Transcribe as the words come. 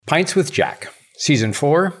Pints with Jack, Season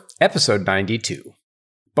 4, Episode 92.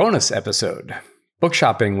 Bonus episode, Book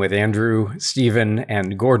Shopping with Andrew, Stephen,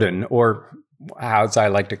 and Gordon, or as I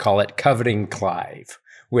like to call it, Coveting Clive,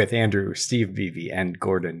 with Andrew, Steve Beebe, and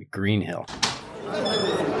Gordon Greenhill.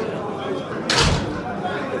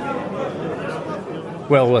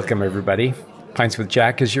 Well, welcome everybody. Pints with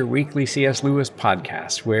Jack is your weekly C.S. Lewis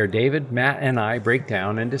podcast, where David, Matt, and I break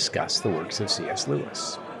down and discuss the works of C.S.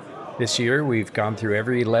 Lewis. This year, we've gone through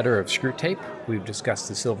every letter of Screwtape, we've discussed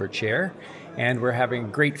The Silver Chair, and we're having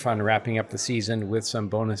great fun wrapping up the season with some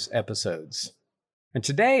bonus episodes. And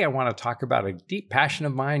today, I want to talk about a deep passion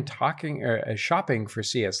of mine shopping for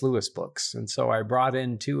C.S. Lewis books. And so I brought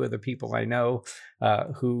in two of the people I know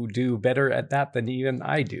who do better at that than even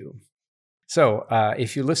I do. So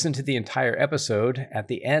if you listen to the entire episode, at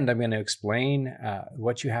the end, I'm going to explain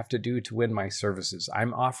what you have to do to win my services.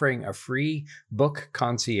 I'm offering a free book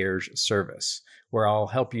concierge service where I'll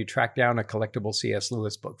help you track down a collectible C.S.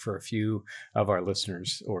 Lewis book for a few of our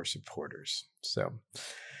listeners or supporters. So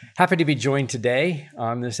happy to be joined today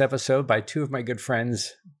on this episode by two of my good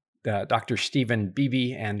friends, Dr. Stephen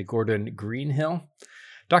Beebe and Gordon Greenhill.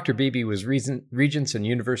 Dr. Beebe was Regents and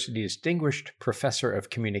University Distinguished Professor of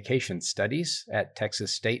Communication Studies at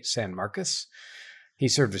Texas State San Marcos. He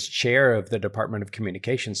served as chair of the Department of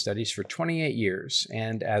Communication Studies for 28 years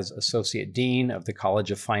and as Associate Dean of the College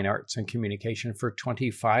of Fine Arts and Communication for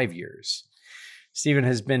 25 years. Stephen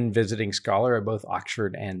has been visiting scholar at both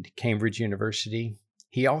Oxford and Cambridge University.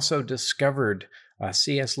 He also discovered a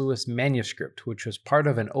C.S. Lewis manuscript, which was part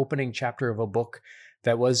of an opening chapter of a book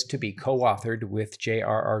that was to be co-authored with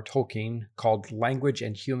J.R.R. Tolkien called Language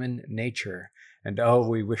and Human Nature. And oh,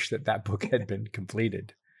 we wish that book had been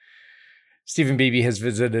completed. Stephen Beebe has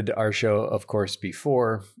visited our show, of course,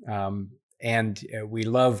 before, and we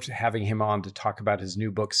loved having him on to talk about his new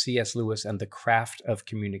book, C.S. Lewis and the Craft of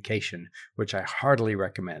Communication, which I heartily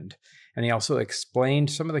recommend. And he also explained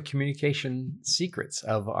some of the communication secrets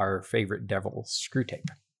of our favorite devil, Screwtape.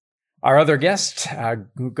 Our other guest,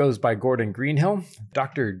 who goes by Gordon Greenhill,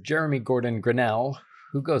 Dr. Jeremy Gordon Grinnell,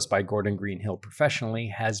 who goes by Gordon Greenhill professionally,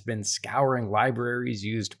 has been scouring libraries,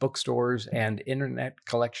 used bookstores, and internet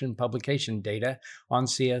collection publication data on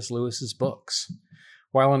C.S. Lewis's books.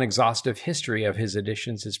 While an exhaustive history of his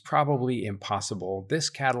editions is probably impossible, this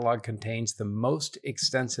catalog contains the most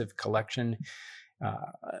extensive collection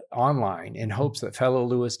online in hopes that fellow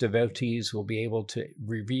Lewis devotees will be able to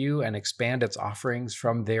review and expand its offerings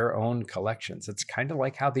from their own collections. It's kind of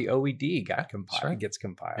like how the OED gets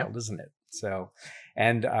compiled, yep. Isn't it? So,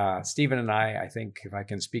 and Stephen and I think, if I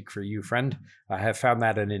can speak for you, friend, have found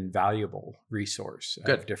that an invaluable resource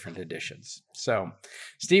of different editions. So,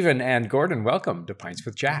 Stephen and Gordon, welcome to Pints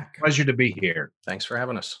with Jack. Pleasure to be here. Thanks for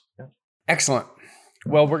having us. Yeah. Excellent.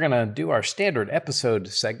 Well, we're going to do our standard episode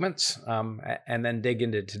segments and then dig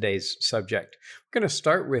into today's subject. We're going to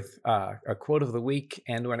start with a quote of the week.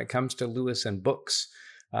 And when it comes to Lewis and books,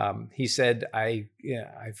 he said, I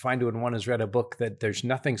find when one has read a book that there's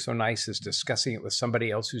nothing so nice as discussing it with somebody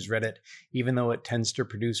else who's read it, even though it tends to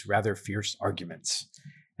produce rather fierce arguments.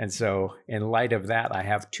 And so in light of that, I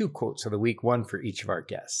have two quotes of the week, one for each of our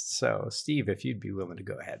guests. So Steve, if you'd be willing to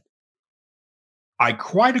go ahead. I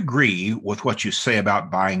quite agree with what you say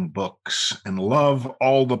about buying books and love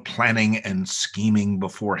all the planning and scheming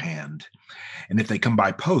beforehand. And if they come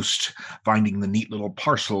by post, finding the neat little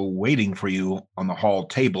parcel waiting for you on the hall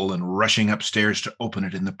table and rushing upstairs to open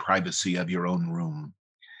it in the privacy of your own room.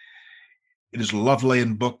 It is lovely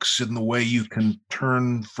in books in the way you can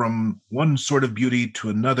turn from one sort of beauty to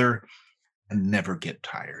another and never get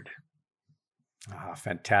tired. Ah,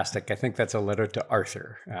 fantastic. I think that's a letter to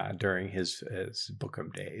Arthur during his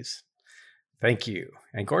Bookham days. Thank you.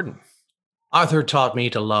 And Gordon? Arthur taught me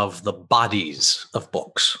to love the bodies of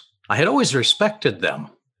books. I had always respected them,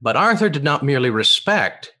 but Arthur did not merely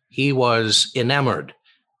respect, he was enamored.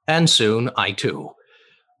 And soon I too.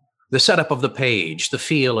 The setup of the page, the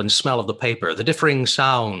feel and smell of the paper, the differing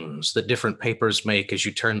sounds that different papers make as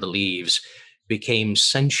you turn the leaves became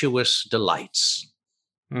sensuous delights.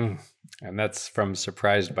 And that's from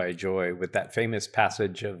Surprised by Joy, with that famous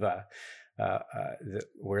passage of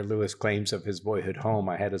where Lewis claims of his boyhood home,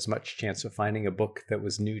 I had as much chance of finding a book that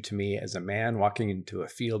was new to me as a man walking into a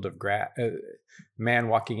field of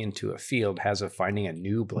has of finding a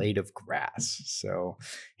new blade of grass. So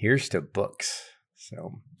here's to books.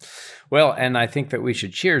 So, well, and I think that we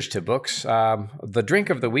should cheers to books. The drink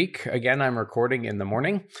of the week, again, I'm recording in the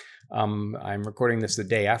morning. I'm recording this the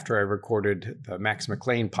day after I recorded the Max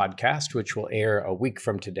McLean podcast, which will air a week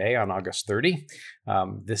from today on August 30.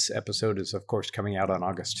 This episode is, of course, coming out on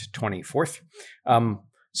August 24th.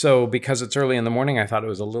 So because it's early in the morning, I thought it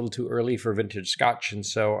was a little too early for vintage scotch. And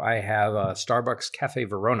so I have a Starbucks Cafe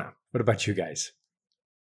Verona. What about you guys?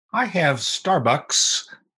 I have Starbucks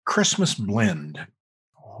Christmas Blend.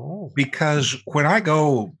 Oh, Because when I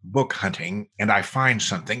go book hunting and I find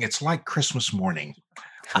something, it's like Christmas morning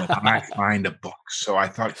when I find a book. So I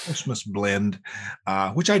thought Christmas Blend,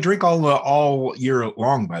 which I drink all year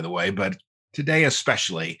long, by the way, but today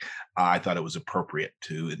especially, I thought it was appropriate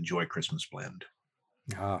to enjoy Christmas Blend.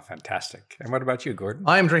 oh, fantastic. And what about you, Gordon?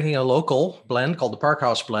 I am drinking a local blend called the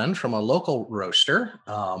Parkhouse Blend from a local roaster,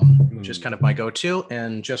 which is kind of my go-to.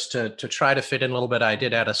 And just to try to fit in a little bit, I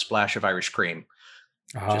did add a splash of Irish cream.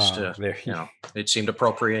 Just to, it seemed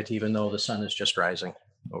appropriate, even though the sun is just rising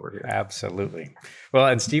over here. Absolutely. Well,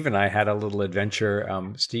 and Steve and I had a little adventure.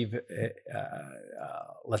 Steve,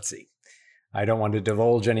 let's see. I don't want to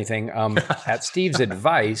divulge anything. At Steve's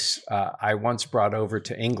advice, I once brought over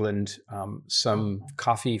to England some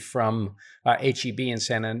coffee from HEB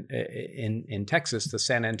in Texas, the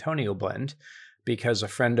San Antonio blend, because a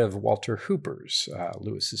friend of Walter Hooper's,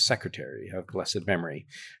 Lewis's secretary of blessed memory,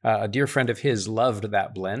 a dear friend of his loved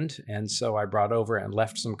that blend. And so I brought over and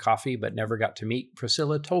left some coffee, but never got to meet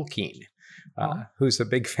Priscilla Tolkien, who's a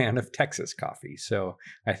big fan of Texas coffee. So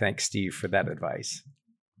I thank Steve for that advice.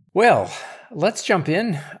 Well, let's jump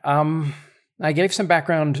in. I gave some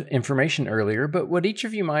background information earlier, but would each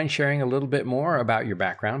of you mind sharing a little bit more about your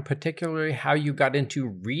background, particularly how you got into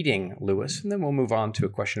reading Lewis? And then we'll move on to a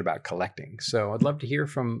question about collecting. So I'd love to hear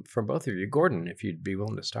from both of you. Gordon, if you'd be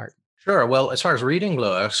willing to start. Sure. Well, as far as reading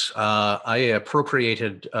Lewis, I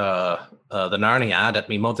appropriated the Narniad at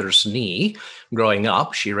my mother's knee growing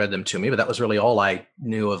up. She read them to me, but that was really all I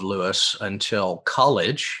knew of Lewis until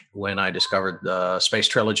college, when I discovered the Space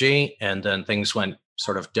Trilogy, and then things went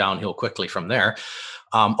sort of downhill quickly from there.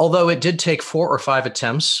 Although it did take 4 or 5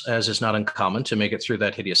 attempts, as is not uncommon, to make it through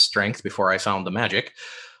that hideous strength before I found the magic.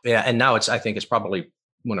 Yeah, and now I think it's probably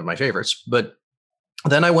one of my favorites. But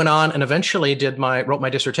then I went on and eventually wrote my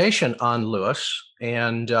dissertation on Lewis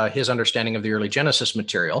and his understanding of the early Genesis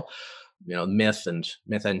material. You know, myth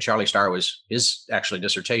and Charlie Starr his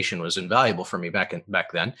dissertation was invaluable for me back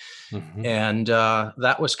then. Mm-hmm. And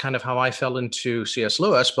that was kind of how I fell into C.S.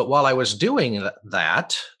 Lewis. But while I was doing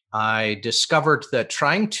that, I discovered that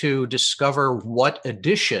trying to discover what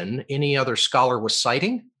edition any other scholar was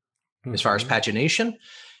citing, mm-hmm. as far as pagination,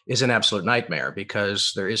 is an absolute nightmare,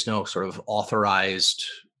 because there is no sort of authorized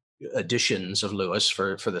editions of Lewis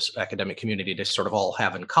for this academic community to sort of all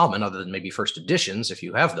have in common, other than maybe first editions, if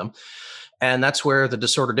you have them. And that's where the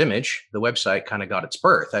Disordered Image, the website, kind of got its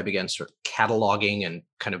birth. I began sort of cataloging and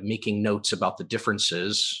kind of making notes about the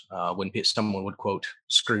differences when someone would quote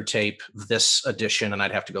Screw Tape this edition, and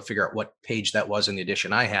I'd have to go figure out what page that was in the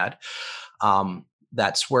edition I had.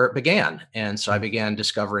 That's where it began. And so I began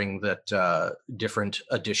discovering that different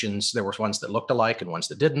editions, there were ones that looked alike and ones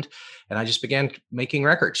that didn't. And I just began making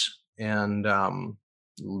records. And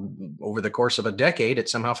over the course of a decade, it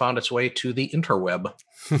somehow found its way to the interweb.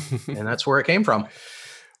 And that's where it came from.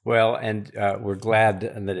 Well, and we're glad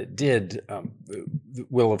that it did.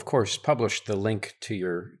 We'll, of course, publish the link to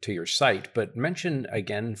your site, but mention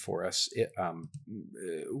again for us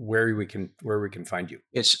where we can find you.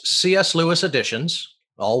 It's C.S. Lewis Editions,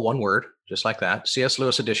 all one word, just like that.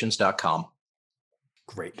 cslewiseditions.com.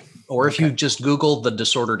 Great. Or if you just Google the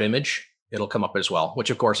Disordered Image, it'll come up as well, which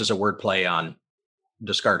of course is a word play on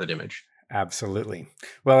discarded image. Absolutely.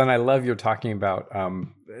 Well, and I love you're talking about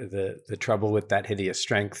the trouble with that hideous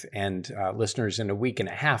strength. And listeners, in a week and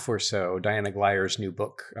a half or so, Diana Gleyer's new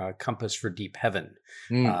book, Compass for Deep Heaven,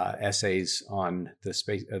 essays on the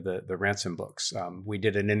space, the Ransom books. We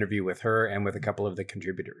did an interview with her and with a couple of the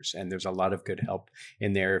contributors, and there's a lot of good help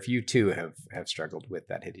in there if you too have struggled with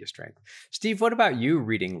that hideous strength. Steve, what about you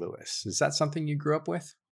reading Lewis? Is that something you grew up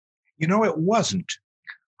with? You know, it wasn't.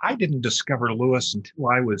 I didn't discover Lewis until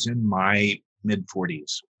I was in my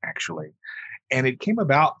mid-40s, actually. And it came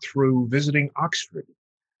about through visiting Oxford.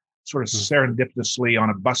 Sort of serendipitously on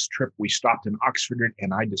a bus trip, we stopped in Oxford,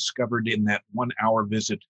 and I discovered in that 1-hour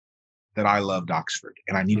visit that I loved Oxford,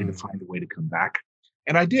 and I needed to find a way to come back.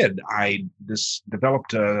 And I did. I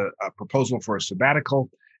developed a proposal for a sabbatical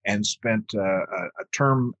and spent a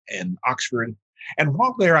term in Oxford. And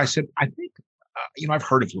while there, I said, I think, I've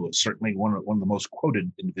heard of Lewis, certainly one of the most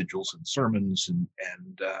quoted individuals in sermons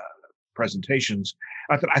and presentations.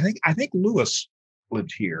 I thought, I think Lewis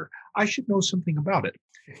lived here. I should know something about it.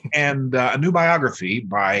 And a new biography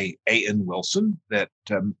by A.N. Wilson that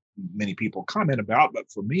many people comment about, but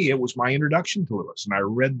for me, it was my introduction to Lewis. And I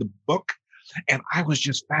read the book, and I was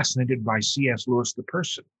just fascinated by C.S. Lewis, the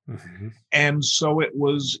person. Mm-hmm. And so it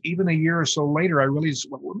was even a year or so later, I realized,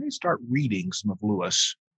 well, let me start reading some of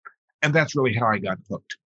Lewis. And that's really how I got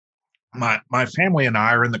hooked. My family and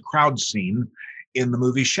I are in the crowd scene in the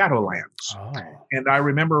movie Shadowlands. Oh. And I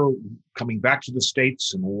remember coming back to the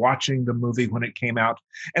States and watching the movie when it came out.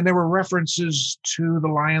 And there were references to The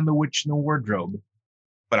Lion, the Witch, and the Wardrobe.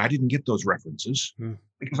 But I didn't get those references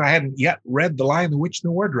because I hadn't yet read The Lion, the Witch, and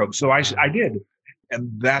the Wardrobe. So I did. And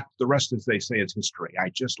that, the rest, as they say, is history.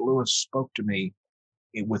 Lewis spoke to me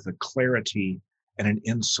with a clarity and an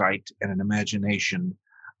insight and an imagination.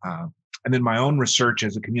 And in my own research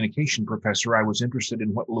as a communication professor, I was interested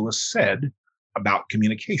in what Lewis said about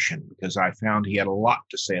communication because I found he had a lot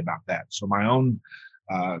to say about that. So my own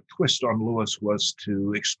twist on Lewis was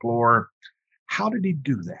to explore, how did he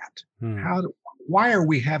do that? Why are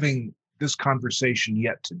we having this conversation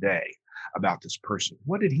yet today about this person?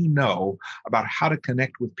 What did he know about how to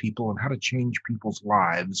connect with people and how to change people's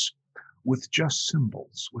lives with just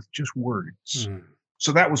symbols, with just words?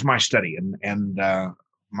 So that was my study. And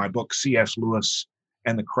my book, C.S. Lewis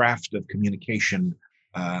and the Craft of Communication,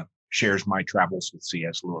 shares my travels with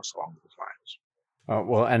C.S. Lewis along those lines.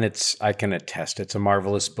 Well, and I can attest, it's a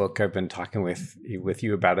marvelous book. I've been talking with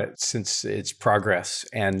you about it since its progress,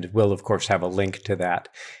 and we'll, of course, have a link to that.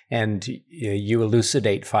 And you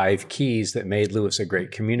elucidate 5 keys that made Lewis a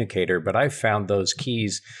great communicator, but I've found those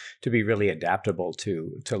keys to be really adaptable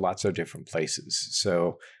to lots of different places.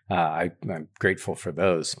 So I'm grateful for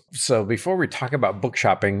those. So before we talk about book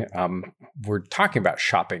shopping, we're talking about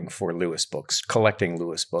shopping for Lewis books, collecting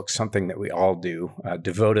Lewis books, something that we all do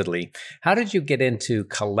devotedly. How did you get into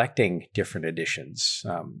collecting different editions?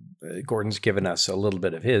 Gordon's given us a little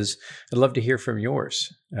bit of his. I'd love to hear from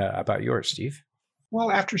yours, about yours, Steve. Well,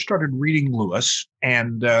 after started reading Lewis,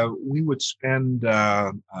 and we would spend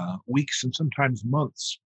weeks and sometimes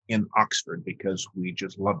months in Oxford because we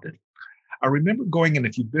just loved it. I remember going, and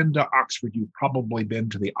if you've been to Oxford, you've probably been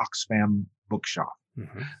to the Oxfam bookshop,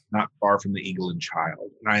 not far from the Eagle and Child.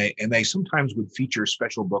 And they sometimes would feature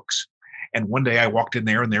special books. And one day I walked in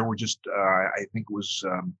there, and there were just, I think it was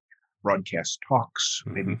broadcast talks,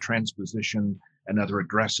 maybe transposition, and other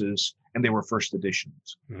addresses, and they were first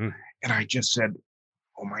editions. And I just said,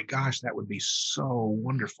 oh my gosh, that would be so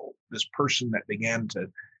wonderful. This person that began to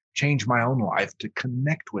change my own life, to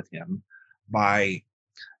connect with him by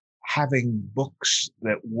having books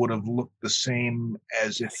that would have looked the same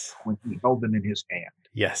as if when he held them in his hand.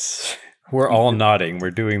 Yes. We're all nodding.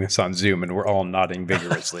 We're doing this on Zoom, and we're all nodding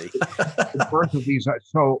vigorously. The birth of these,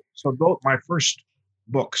 my first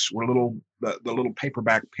books were the little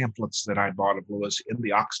paperback pamphlets that I bought of Lewis in the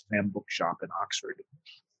Oxfam bookshop in Oxford.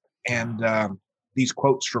 And these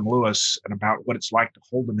quotes from Lewis and about what it's like to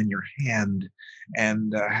hold them in your hand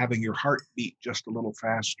and having your heart beat just a little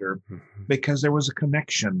faster, because there was a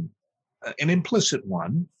connection, an implicit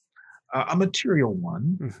one, a material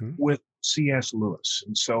one with C.S. Lewis.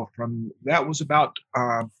 And so that was about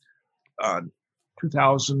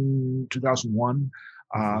 2000, 2001.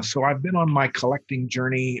 So I've been on my collecting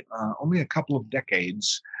journey only a couple of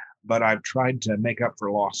decades, but I've tried to make up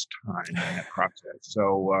for lost time in that process.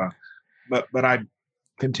 So, but I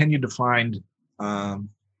continued to find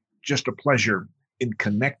just a pleasure in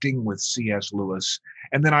connecting with C.S. Lewis.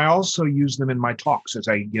 And then I also use them in my talks as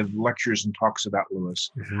I give lectures and talks about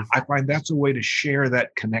Lewis. I find that's a way to share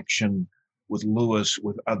that connection with Lewis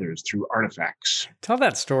with others through artifacts. Tell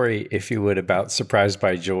that story, if you would, about Surprised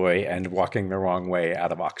by Joy and walking the wrong way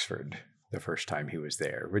out of Oxford the first time he was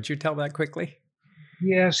there. Would you tell that quickly?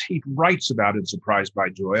 Yes, he writes about it, Surprised by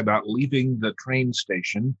Joy, about leaving the train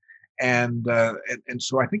station. And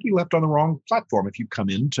so I think he left on the wrong platform. If you come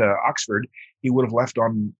into Oxford, he would have left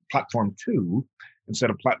on platform 2 instead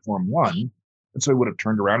of platform 1. And so he would have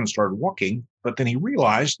turned around and started walking. But then he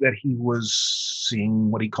realized that he was seeing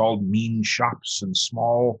what he called mean shops and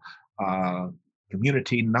small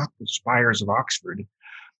community, not the spires of Oxford.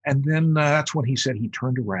 And then that's when he said he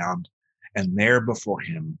turned around, and there before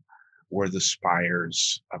him were the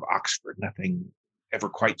spires of Oxford, nothing ever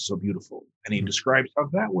quite so beautiful. And he describes how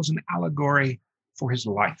that was an allegory for his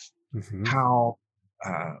life, how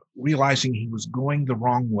realizing he was going the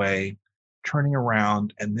wrong way, turning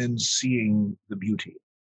around, and then seeing the beauty.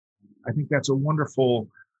 I think that's a wonderful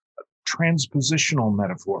transpositional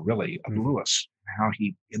metaphor, really, of Lewis, how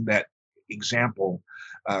he, in that example,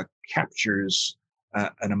 captures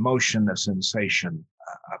an emotion, a sensation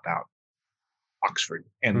about Oxford.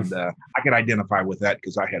 And I could identify with that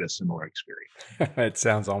because I had a similar experience. It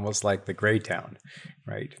sounds almost like the gray town,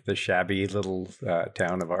 right? The shabby little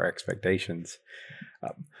town of our expectations.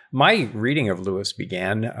 My reading of Lewis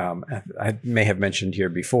began, I may have mentioned here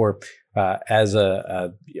before, as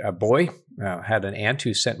a boy. Had an aunt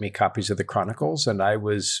who sent me copies of the Chronicles, and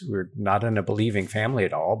we're not in a believing family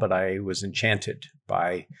at all, but I was enchanted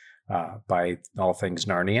by all things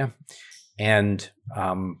Narnia. And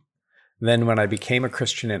then when I became a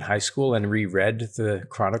Christian in high school and reread the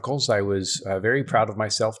Chronicles, I was very proud of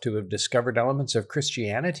myself to have discovered elements of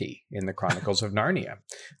Christianity in the Chronicles of Narnia.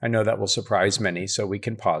 I know that will surprise many, so we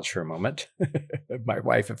can pause for a moment. My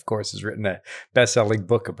wife, of course, has written a best-selling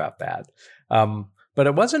book about that. But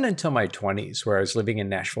it wasn't until my 20s, where I was living in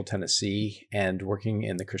Nashville, Tennessee, and working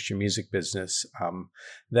in the Christian music business,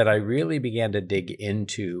 that I really began to dig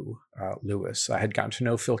into Lewis. I had gotten to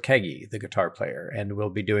know Phil Keaggy, the guitar player, and we'll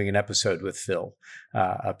be doing an episode with Phil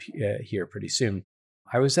up here pretty soon.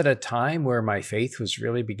 I was at a time where my faith was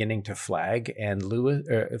really beginning to flag, and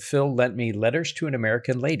Phil lent me Letters to an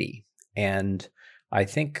American Lady. And I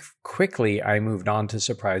think quickly I moved on to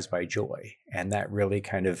Surprised by Joy, and that really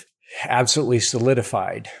kind of absolutely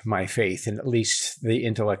solidified my faith and at least the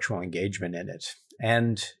intellectual engagement in it.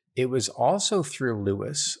 And it was also through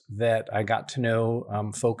Lewis that I got to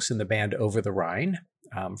know folks in the band Over the Rhine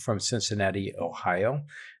from Cincinnati, Ohio.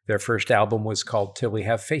 Their first album was called Till We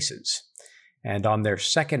Have Faces. And on their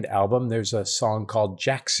second album, there's a song called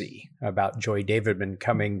Jaxie about Joy Davidman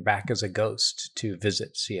coming back as a ghost to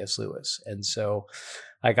visit C.S. Lewis. And so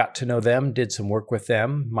I got to know them, did some work with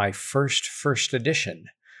them. My first edition,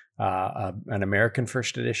 an American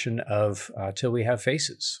first edition of Till We Have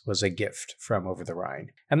Faces, was a gift from Over the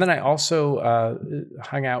Rhine. And then I also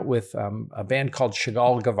hung out with a band called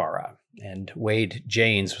Chagall Guevara, and Wade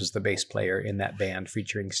Janes was the bass player in that band,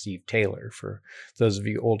 featuring Steve Taylor, for those of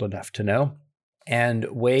you old enough to know. And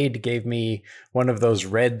Wade gave me one of those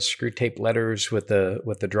red screw tape letters with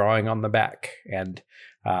the drawing on the back. And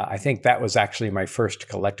I think that was actually my first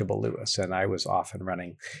collectible Lewis, and I was off and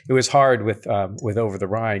running. It was hard with Over the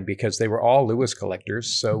Rhine because they were all Lewis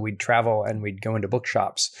collectors. So we'd travel and we'd go into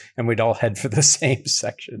bookshops and we'd all head for the same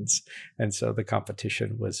sections. And so the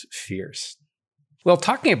competition was fierce. Well,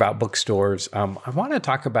 talking about bookstores, I want to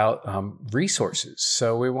talk about resources.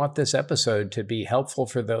 So we want this episode to be helpful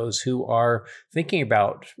for those who are thinking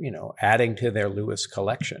about, adding to their Lewis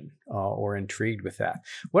collection or intrigued with that.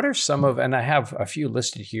 What are some of, and I have a few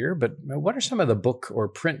listed here, but what are some of the book or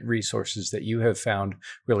print resources that you have found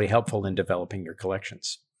really helpful in developing your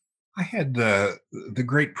collections? I had the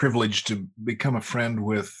great privilege to become a friend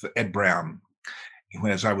with Ed Brown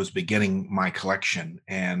as I was beginning my collection.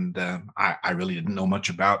 And I really didn't know much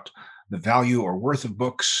about the value or worth of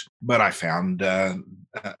books, but I found a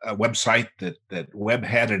website that Webb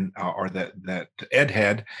had or that Ed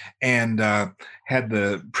had, and had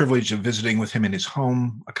the privilege of visiting with him in his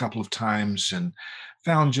home a couple of times, and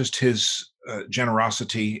found just his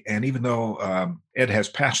generosity. And even though Ed has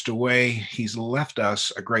passed away, he's left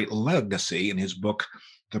us a great legacy in his book,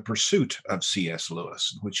 The Pursuit of C.S.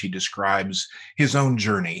 Lewis, in which he describes his own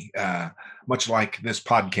journey. Much like this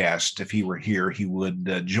podcast, if he were here, he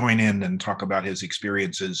would join in and talk about his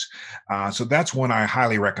experiences. So that's one I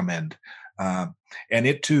highly recommend. And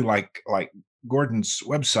it too, like Gordon's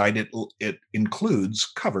website, it includes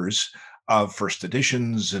covers of first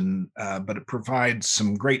editions, but it provides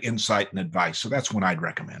some great insight and advice. So that's one I'd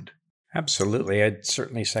recommend. Absolutely. I'd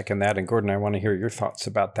certainly second that. And Gordon, I want to hear your thoughts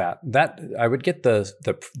about that. That I would get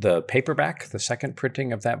the paperback, the second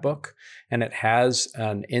printing of that book, and it has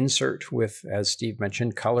an insert with, as Steve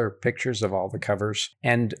mentioned, color pictures of all the covers.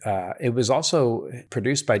 And it was also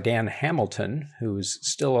produced by Dan Hamilton, who's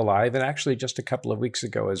still alive, and actually just a couple of weeks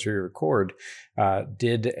ago, as we record,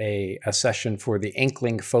 did a session for the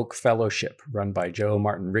Inkling Folk Fellowship run by Joe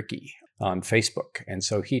Martin Rickey on Facebook. And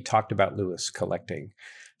so he talked about Lewis collecting.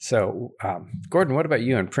 So, Gordon, what about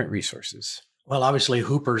you on print resources? Well, obviously,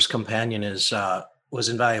 Hooper's Companion was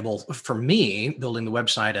invaluable for me, building the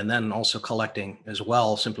website and then also collecting as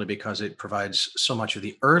well, simply because it provides so much of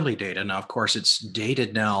the early data. Now, of course, it's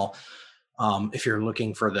dated now. If you're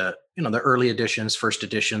looking for the early editions, first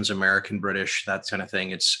editions, American, British, that kind of thing,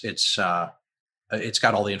 it's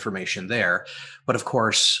got all the information there. But of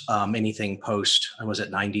course, anything post, was it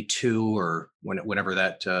 92 or whenever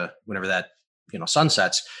that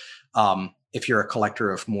sunsets, if you're a collector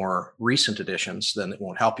of more recent editions, then it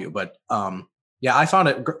won't help you. But I found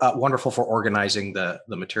it wonderful for organizing the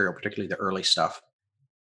material, particularly the early stuff.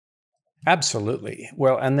 Absolutely.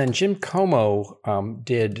 Well, and then Jim Como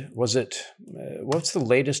what's the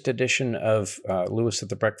latest edition of Lewis at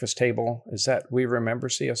the Breakfast Table? Is that We Remember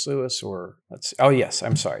C.S. Lewis, or yes,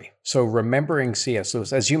 I'm sorry. So Remembering C.S.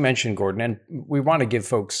 Lewis, as you mentioned, Gordon, and we want to give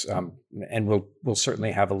folks, and we'll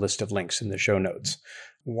certainly have a list of links in the show notes.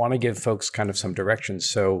 want to give folks kind of some directions.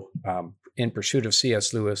 So In Pursuit of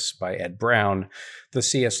C.S. Lewis by Ed Brown, the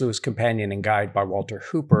C.S. Lewis Companion and Guide by Walter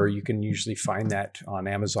Hooper, you can usually find that on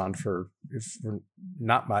Amazon for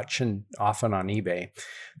not much and often on eBay.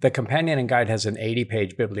 The Companion and Guide has an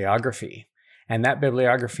 80-page bibliography. And that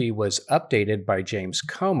bibliography was updated by James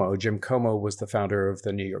Como. Jim Como was the founder of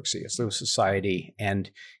the New York C.S. Lewis Society, and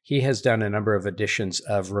he has done a number of editions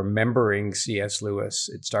of Remembering C.S. Lewis.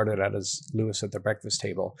 It started out as Lewis at the Breakfast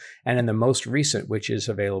Table. And in the most recent, which is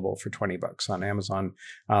available for $20 on Amazon,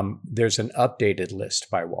 there's an updated list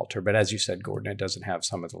by Walter. But as you said, Gordon, it doesn't have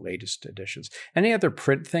some of the latest editions. Any other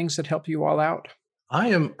print things that help you all out?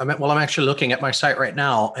 I'm actually looking at my site right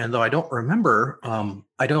now, and though I don't remember,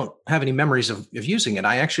 I don't have any memories of using it.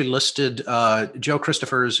 I actually listed Joe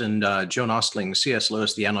Christopher's and Joan Ostling's C.S.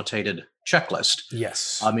 Lewis, the Annotated Checklist.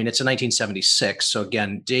 Yes. I mean, it's a 1976, so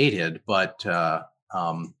again, dated, but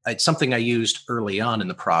it's something I used early on in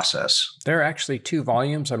the process. There are actually 2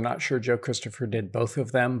 volumes. I'm not sure Joe Christopher did both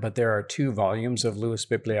of them, but there are 2 volumes of Lewis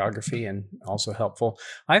bibliography and also helpful.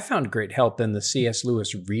 I found great help in the C.S.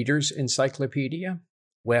 Lewis Reader's Encyclopedia,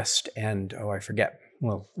 West and, I forget.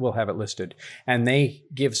 Well, we'll have it listed. And they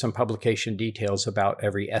give some publication details about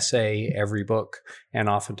every essay, every book, and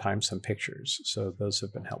oftentimes some pictures. So those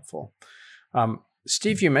have been helpful.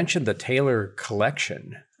 Steve, you mentioned the Taylor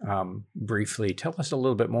collection briefly. Tell us a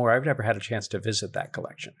little bit more. I've never had a chance to visit that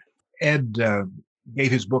collection. Ed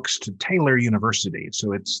gave his books to Taylor University,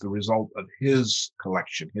 so it's the result of his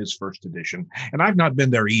collection, his first edition. And I've not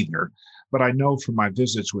been there either, but I know from my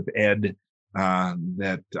visits with Ed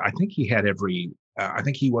that I think he had I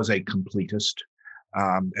think he was a completist,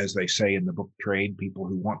 as they say in the book trade, people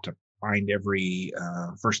who want to find every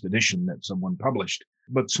first edition that someone published,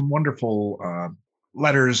 but some wonderful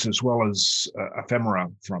letters as well as ephemera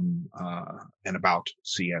from and about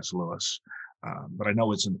C.S. Lewis. But I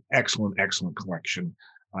know it's an excellent, excellent collection.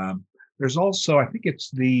 There's also, I think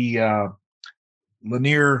it's the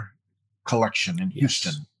Lanier collection in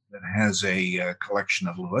Houston that has a collection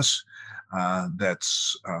of Lewis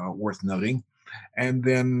that's worth noting. And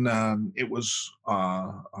then it was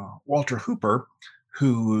Walter Hooper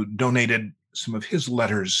who donated some of his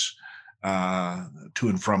letters to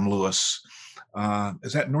and from Lewis.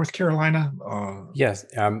 Is that North Carolina? Yes.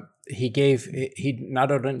 He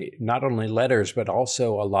not only letters, but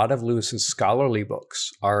also a lot of Lewis's scholarly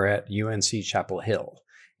books are at UNC Chapel Hill.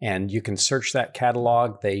 And you can search that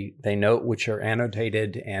catalog. They note which are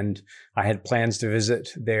annotated. And I had plans to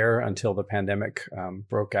visit there until the pandemic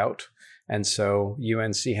broke out. And so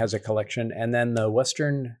UNC has a collection. And then the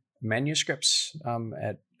Western manuscripts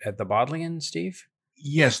at the Bodleian, Steve?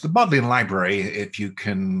 Yes, the Bodleian Library, if you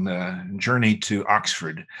can journey to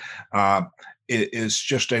Oxford, it is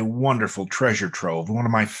just a wonderful treasure trove. One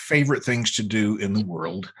of my favorite things to do in the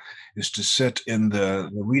world is to sit in the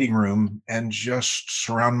reading room and just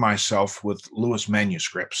surround myself with Lewis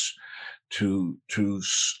manuscripts to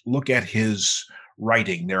look at his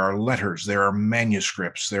writing. There are letters, there are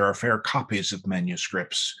manuscripts, there are fair copies of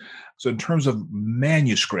manuscripts. So in terms of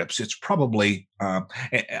manuscripts, it's probably,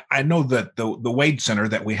 I know that the Wade Center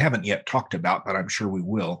that we haven't yet talked about, but I'm sure we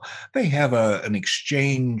will, they have an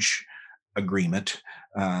exchange agreement.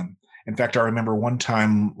 In fact, I remember one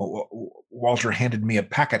time Walter handed me a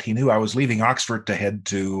packet. He knew I was leaving Oxford to head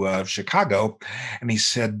to Chicago. And he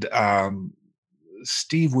said,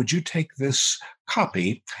 Steve, would you take this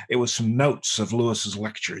copy? It was some notes of Lewis's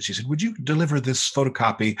lectures. He said, would you deliver this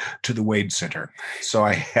photocopy to the Wade Center? So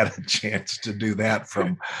I had a chance to do that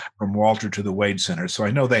from Walter to the Wade Center. So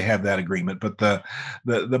I know they have that agreement, but the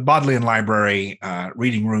Bodleian Library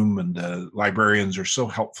reading room and the librarians are so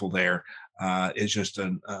helpful there. It's just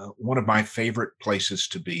one of my favorite places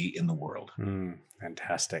to be in the world.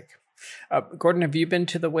 Fantastic. Gordon, have you been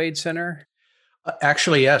to the Wade Center?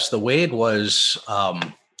 Actually, yes. The Wade was,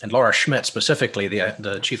 and Laura Schmidt specifically,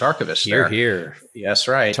 the chief archivist Here, there. here. Yes,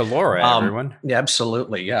 right. To Laura, everyone. Yeah,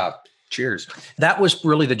 absolutely. Yeah. Cheers. That was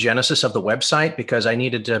really the genesis of the website because I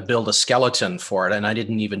needed to build a skeleton for it, and I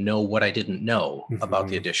didn't even know what I didn't know about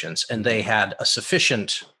the editions. And they had a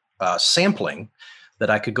sufficient sampling that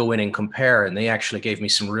I could go in and compare. And they actually gave me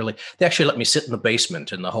they actually let me sit in the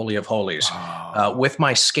basement in the Holy of Holies with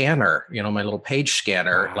my scanner, my little page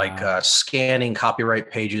scanner, scanning copyright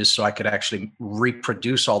pages so I could actually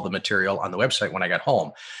reproduce all the material on the website when I got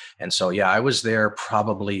home. And so, I was there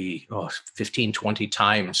probably 15, 20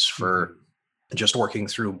 times for just working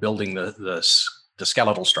through building the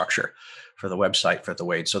skeletal structure for the website for the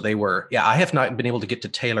Wade. So they were, I have not been able to get to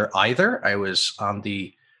Taylor either. It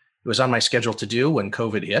was on my schedule to do when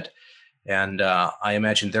COVID hit. And I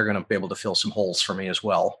imagine they're going to be able to fill some holes for me as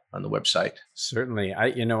well on the website. Certainly.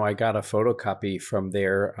 I got a photocopy from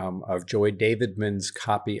there of Joy Davidman's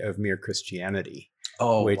copy of Mere Christianity,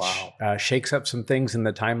 Oh, which wow. shakes up some things in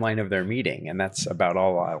the timeline of their meeting. And that's about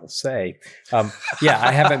all I'll say.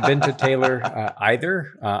 I haven't been to Taylor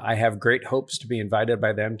either. I have great hopes to be invited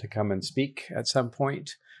by them to come and speak at some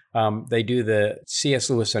point. They do the C.S.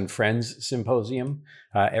 Lewis and Friends Symposium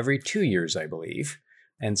every 2 years, I believe.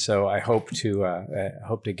 And so I hope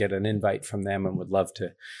to get an invite from them and would love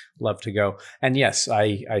to go. And yes,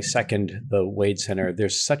 I second the Wade Center.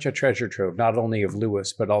 There's such a treasure trove, not only of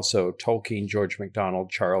Lewis, but also Tolkien, George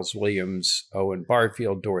MacDonald, Charles Williams, Owen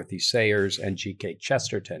Barfield, Dorothy Sayers, and G.K.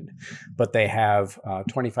 Chesterton. But they have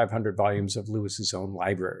 2,500 volumes of Lewis's own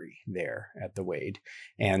library there at the Wade.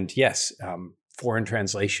 And yes, foreign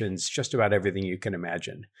translations, just about everything you can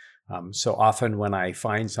imagine. So often when I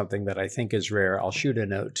find something that I think is rare, I'll shoot a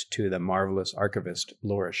note to the marvelous archivist,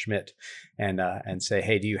 Laura Schmidt, and say,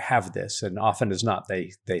 hey, do you have this? And often as not,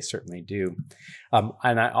 they certainly do.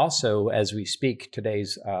 And I also, as we speak,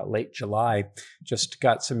 today's late July, just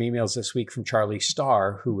got some emails this week from Charlie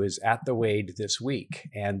Starr, who is at the Wade this week.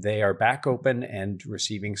 And they are back open and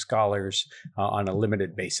receiving scholars on a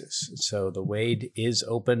limited basis. So the Wade is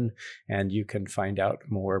open, and you can find out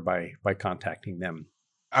more by contacting them.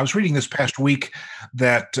 I was reading this past week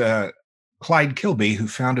that Clyde Kilby, who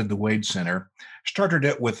founded the Wade Center, started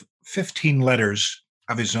it with 15 letters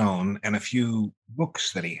of his own and a few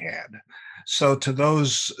books that he had. So to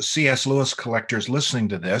those C.S. Lewis collectors listening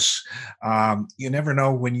to this, you never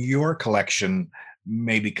know when your collection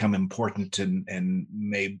may become important and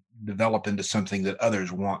may develop into something that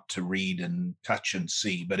others want to read and touch and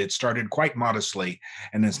see. But it started quite modestly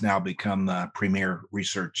and has now become the premier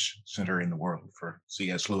research center in the world for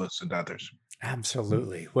C.S. Lewis and others.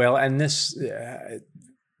 Absolutely. Well, and this,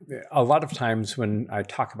 a lot of times when I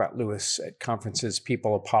talk about Lewis at conferences,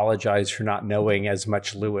 people apologize for not knowing as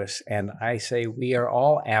much Lewis. And I say we are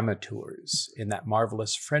all amateurs in that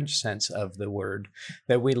marvelous French sense of the word,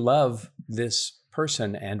 that we love this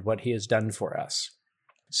person and what he has done for us.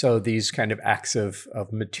 So these kind of acts of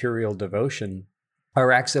material devotion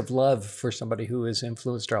are acts of love for somebody who has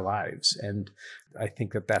influenced our lives. And I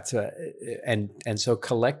think that's and so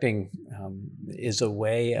collecting is a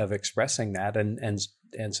way of expressing that and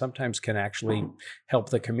sometimes can actually help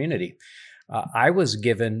the community. I was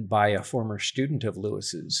given by a former student of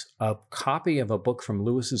Lewis's a copy of a book from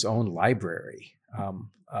Lewis's own library,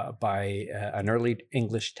 by an early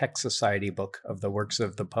English Text Society book of the works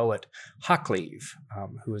of the poet Hakluyt,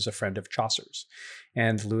 who was a friend of Chaucer's.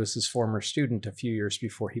 And Lewis's former student, a few years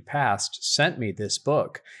before he passed, sent me this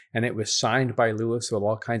book, and it was signed by Lewis with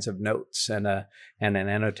all kinds of notes and an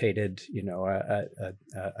annotated,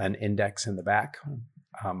 an index in the back.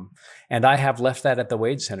 And I have left that at the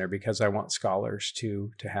Wade Center because I want scholars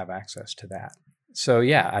to have access to that. So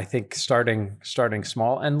yeah, I think starting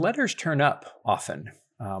small, and letters turn up often.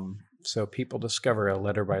 So people discover a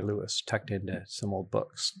letter by Lewis tucked into some old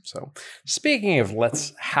books. So speaking of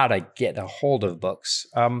how to get a hold of books,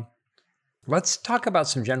 let's talk about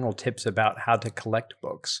some general tips about how to collect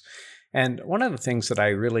books. And one of the things that I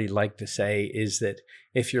really like to say is that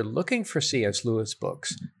if you're looking for C.S. Lewis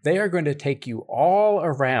books, they are going to take you all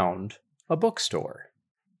around a bookstore.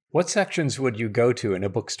 What sections would you go to in a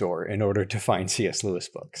bookstore in order to find C.S. Lewis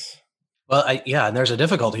books? Well, and there's a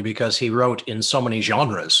difficulty because he wrote in so many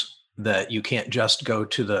genres that you can't just go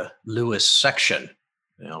to the Lewis section,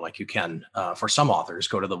 like you can for some authors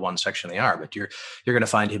go to the one section they are. But you're going to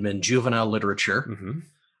find him in juvenile literature,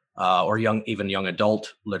 or even young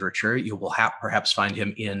adult literature. You will perhaps find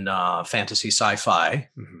him in fantasy sci-fi.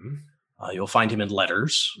 You'll find him in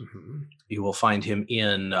letters. You will find him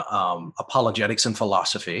in apologetics and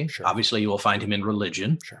philosophy. Sure. Obviously, you will find him in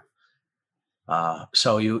religion. Sure.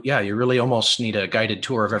 So you really almost need a guided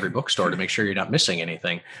tour of every bookstore to make sure you're not missing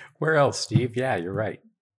anything. Where else, Steve? Yeah, you're right.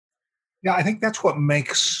 Yeah, I think that's what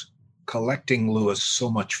makes collecting Lewis so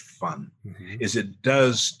much fun, is it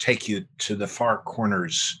does take you to the far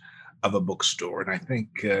corners of a bookstore. And I think,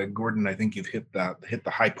 Gordon, you've hit the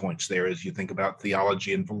high points there as you think about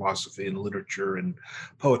theology and philosophy and literature and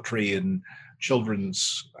poetry and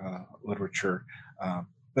children's literature.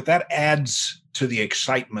 But that adds to the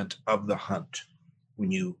excitement of the hunt.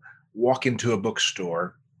 When you walk into a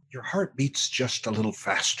bookstore, your heart beats just a little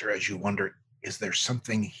faster as you wonder, is there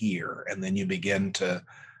something here? And then you begin to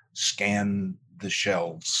scan the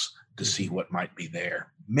shelves to see what might be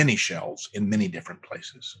there. Many shelves in many different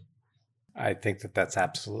places. I think that's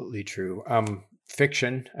absolutely true.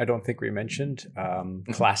 Fiction, I don't think we mentioned.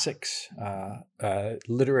 Classics,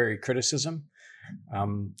 literary criticism.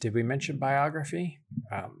 Did we mention biography?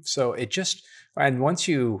 So it just, and once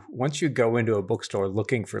you go into a bookstore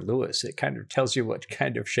looking for Lewis, it kind of tells you what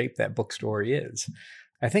kind of shape that bookstore is.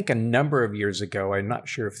 I think a number of years ago, I'm not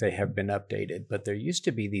sure if they have been updated, but there used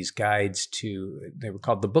to be these guides they were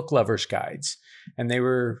called the Book Lovers Guides, and they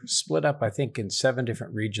were split up, I think, in 7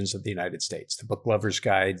 different regions of the United States. The Book Lovers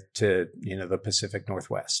Guide to, the Pacific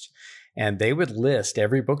Northwest. And they would list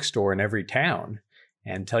every bookstore in every town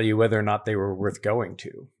and tell you whether or not they were worth going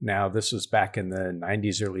to. Now, this was back in the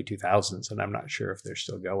 90s, early 2000s, and I'm not sure if they're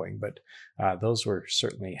still going, but those were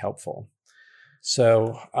certainly helpful.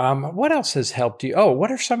 So what else has helped you? Oh,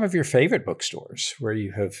 what are some of your favorite bookstores where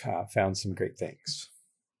you have found some great things?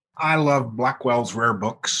 I love Blackwell's Rare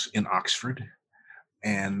Books in Oxford.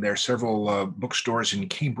 And there are several bookstores in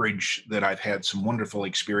Cambridge that I've had some wonderful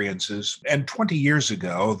experiences. And 20 years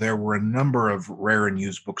ago, there were a number of rare and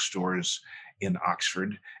used bookstores in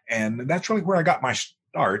Oxford. And that's really where I got my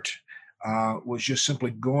start, was just simply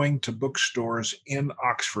going to bookstores in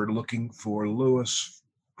Oxford looking for Lewis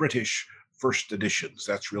British first editions.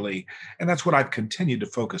 That's what I've continued to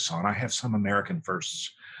focus on. I have some American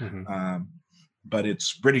firsts, but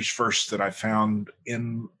it's British firsts that I found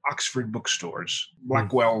in Oxford bookstores.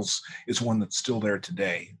 Blackwell's is one that's still there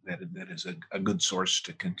today. That is a good source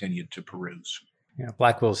to continue to peruse. Yeah,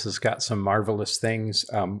 Blackwell's has got some marvelous things.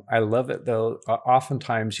 I love it, though.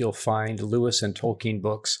 Oftentimes you'll find Lewis and Tolkien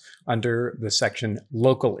books under the section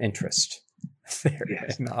local interest there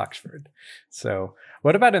in Oxford. So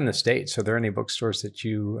what about in the States? Are there any bookstores that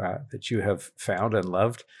you have found and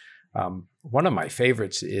loved? One of my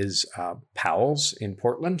favorites is Powell's in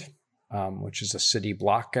Portland, which is a city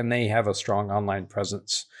block, and they have a strong online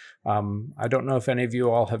presence. I don't know if any of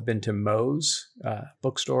you all have been to Moe's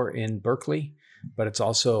bookstore in Berkeley, but it's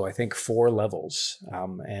also, I think, 4 levels,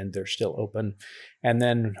 and they're still open. And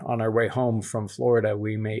then on our way home from Florida,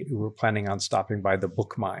 we were planning on stopping by the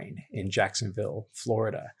Book Mine in Jacksonville,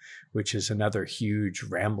 Florida, which is another huge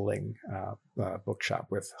rambling bookshop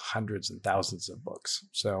with hundreds and thousands of books.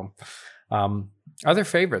 So other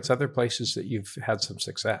favorites, other places that you've had some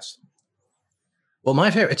success? Well,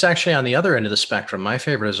 my favorite, it's actually on the other end of the spectrum. My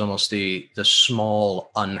favorite is almost the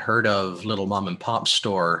small, unheard of little mom and pop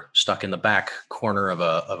store stuck in the back corner of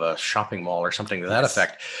a shopping mall or something to that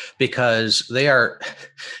effect, because they are,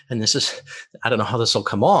 and this is, I don't know how this will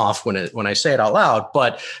come off when I say it out loud,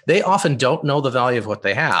 but they often don't know the value of what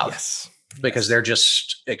they have. Yes. Because they're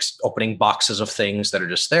just opening boxes of things that are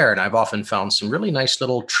just there. And I've often found some really nice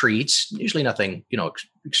little treats, usually nothing,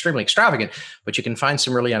 extremely extravagant, but you can find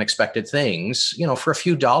some really unexpected things, for a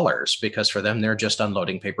few dollars, because for them, they're just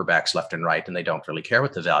unloading paperbacks left and right, and they don't really care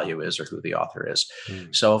what the value is or who the author is.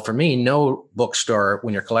 So for me, no bookstore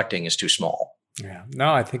when you're collecting is too small. Yeah,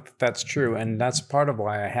 no, I think that's true. And that's part of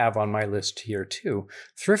why I have on my list here too,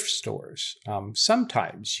 thrift stores.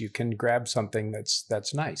 Sometimes you can grab something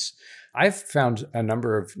that's nice. I've found a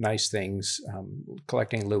number of nice things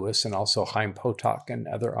collecting Lewis and also Chaim Potok and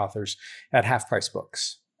other authors at Half Price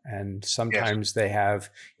Books. And sometimes they have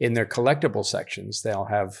in their collectible sections, they'll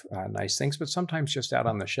have nice things, but sometimes just out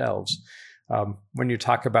on the shelves. When you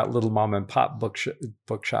talk about little mom and pop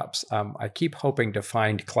bookshops, I keep hoping to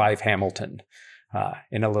find Clive Hamilton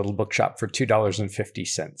in a little bookshop for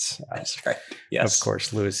 $2.50. That's right. Yes. Of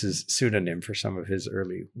course, Lewis's pseudonym for some of his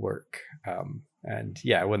early work. And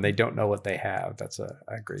yeah, when they don't know what they have, that's a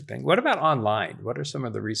great thing. What about online? What are some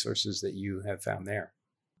of the resources that you have found there?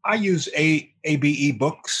 I use ABE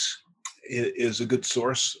Books is a good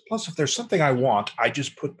source. Plus, if there's something I want, I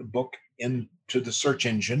just put the book into the search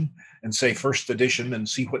engine and say first edition and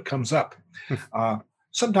see what comes up.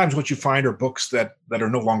 Sometimes what you find are books that are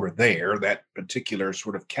no longer there, that particular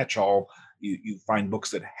sort of catch-all. You find books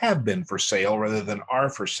that have been for sale rather than are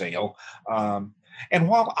for sale. And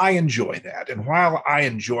while I enjoy that, and while I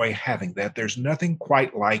enjoy having that, there's nothing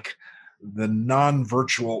quite like the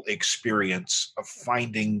non-virtual experience of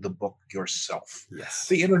finding the book yourself. Yes.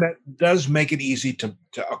 The internet does make it easy to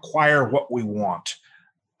acquire what we want.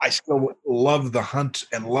 I still love the hunt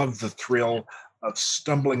and love the thrill of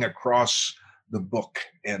stumbling across the book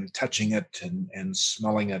and touching it and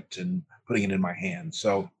smelling it and putting it in my hand.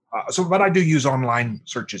 But I do use online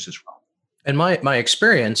searches as well. And my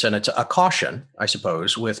experience, and it's a caution, I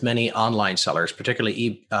suppose, with many online sellers,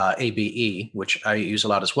 particularly ABE, which I use a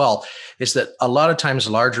lot as well, is that a lot of times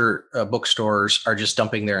larger bookstores are just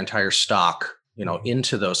dumping their entire stock,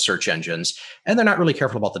 into those search engines, and they're not really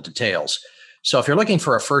careful about the details. So if you're looking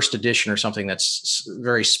for a first edition or something that's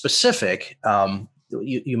very specific,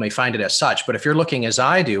 you may find it as such. But if you're looking, as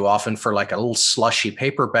I do, often for like a little slushy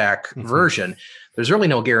paperback version, there's really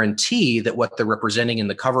no guarantee that what they're representing in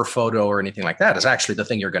the cover photo or anything like that is actually the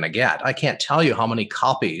thing you're going to get. I can't tell you how many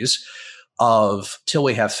copies of Till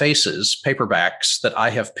We Have Faces paperbacks that I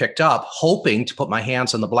have picked up, hoping to put my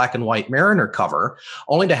hands on the black and white Mariner cover,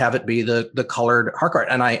 only to have it be the colored Harcourt.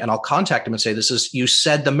 And I'll contact them and say, "This is, you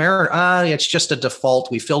said the Mariner. It's just a default.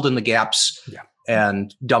 We filled in the gaps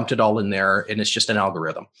and dumped it all in there, and it's just an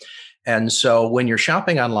algorithm." And so when you're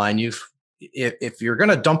shopping online, if you're going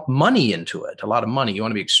to dump money into it, a lot of money, you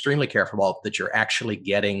want to be extremely careful about that you're actually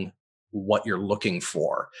getting what you're looking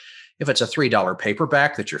for. If it's a $3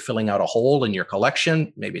 paperback that you're filling out a hole in your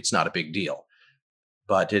collection, maybe it's not a big deal.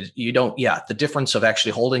 But the difference of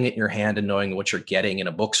actually holding it in your hand and knowing what you're getting in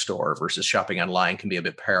a bookstore versus shopping online can be a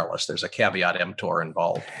bit perilous. There's a caveat emptor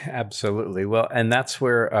involved. Absolutely. Well, and that's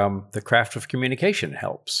where the craft of communication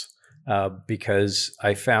helps, because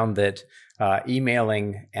I found that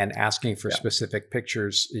emailing and asking for specific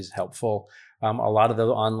pictures is helpful. A lot of the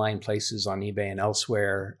online places on eBay and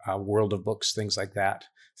elsewhere, World of Books, things like that,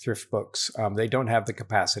 thrift books, they don't have the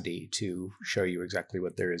capacity to show you exactly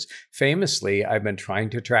what there is. Famously, I've been trying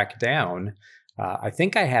to track down, I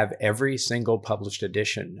think I have every single published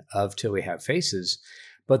edition of Till We Have Faces,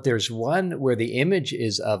 but there's one where the image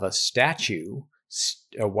is of a statue,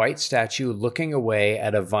 a white statue looking away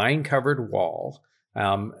at a vine-covered wall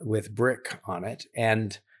with brick on it.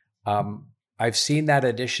 And I've seen that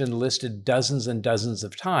edition listed dozens and dozens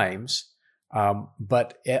of times,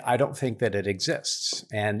 but I don't think that it exists.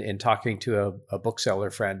 And in talking to a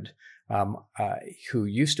bookseller friend who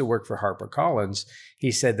used to work for HarperCollins,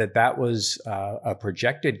 he said that was a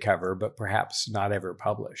projected cover, but perhaps not ever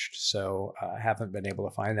published. So I haven't been able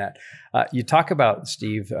to find that. You talk about,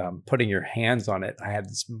 Steve, putting your hands on it. I had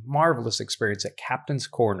this marvelous experience at Captain's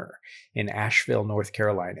Corner in Asheville, North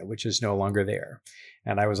Carolina, which is no longer there.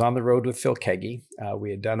 And I was on the road with Phil Keggy. We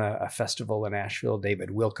had done a festival in Asheville. David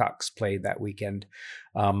Wilcox played that weekend.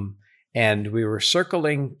 And we were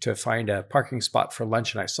circling to find a parking spot for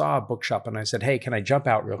lunch. And I saw a bookshop and I said, "Hey, can I jump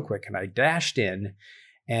out real quick?" And I dashed in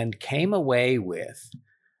and came away with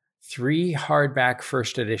 3 hardback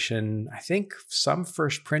first edition, I think some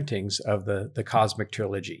first printings of the Cosmic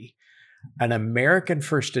Trilogy, an American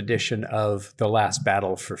first edition of The Last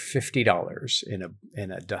Battle for $50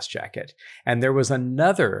 in a dust jacket. And there was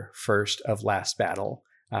another first of Last Battle,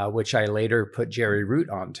 which I later put Jerry Root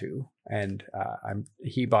onto, and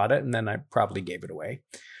he bought it, and then I probably gave it away.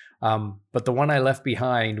 But the one I left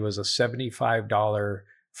behind was a $75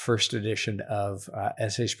 first edition of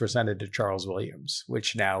Essays Presented to Charles Williams,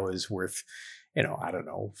 which now is worth, I don't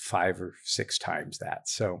know, 5 or 6 times that.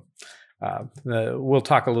 So we'll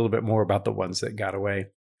talk a little bit more about the ones that got away.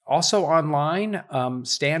 Also online,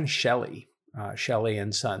 Stan Shelley. Shelley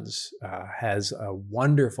and Sons has a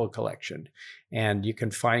wonderful collection, and you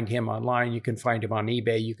can find him online. You can find him on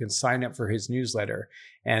eBay. You can sign up for his newsletter,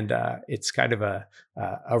 and it's kind of a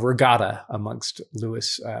regatta amongst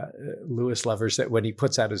Lewis lovers that when he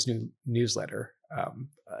puts out his new newsletter,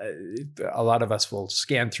 a lot of us will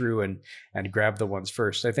scan through and grab the ones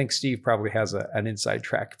first. I think Steve probably has an inside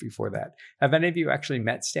track before that. Have any of you actually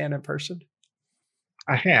met Stan in person?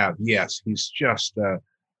 I have, yes. He's just a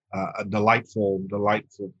delightful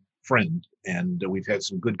friend, and we've had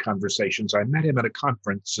some good conversations. I met him at a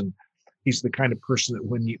conference, and he's the kind of person that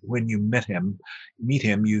when you meet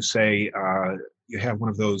him, you say you have one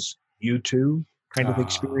of those you two kind of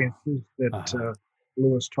experiences that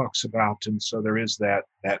Lewis talks about, and so there is that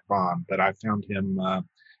bond. But I found him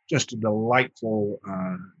just a delightful,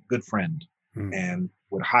 good friend, and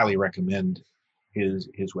would highly recommend his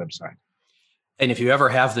website. And if you ever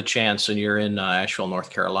have the chance and you're in Asheville, North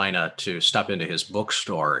Carolina, to stop into his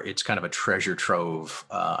bookstore, it's kind of a treasure trove.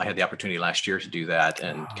 I had the opportunity last year to do that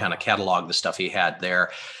and kind of catalog the stuff he had there.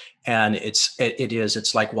 And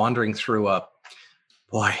it's like wandering through I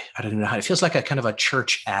don't know how, it feels like a kind of a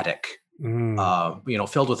church attic,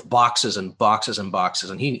 filled with boxes and boxes and boxes.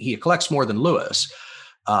 And he collects more than Lewis.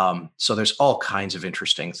 So there's all kinds of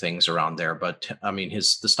interesting things around there. But I mean, the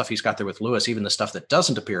stuff he's got there with Lewis, even the stuff that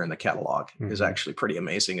doesn't appear in the catalog, is actually pretty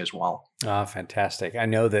amazing as well. Fantastic. I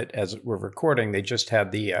know that as we're recording, they just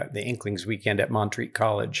had the Inklings weekend at Montreat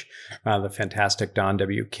College, the fantastic Don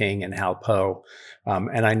W. King and Hal Poe.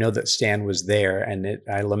 And I know that Stan was there, and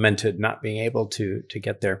I lamented not being able to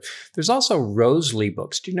get there. There's also Roseley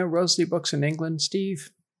Books. Do you know Roseley Books in England,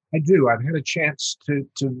 Steve? I do. I've had a chance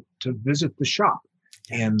to visit the shop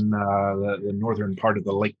in the northern part of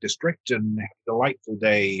the Lake District, and had a delightful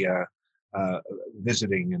day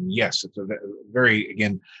visiting. And yes, it's a very,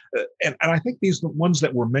 again, and I think the ones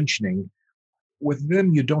that we're mentioning, with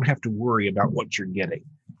them, you don't have to worry about what you're getting.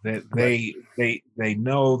 That they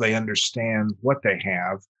know, they understand what they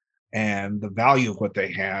have and the value of what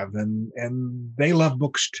they have, and they love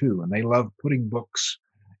books too, and they love putting books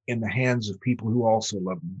in the hands of people who also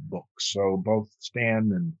love books. So both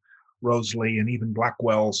Stan and Rosalie and even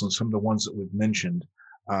Blackwell's and some of the ones that we've mentioned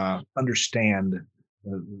understand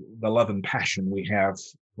the love and passion we have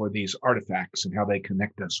for these artifacts and how they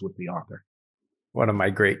connect us with the author. One of my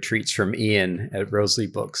great treats from Ian at Rosalie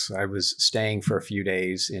Books, I was staying for a few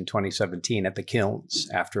days in 2017 at the Kilns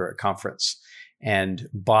after a conference and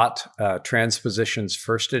bought Transposition's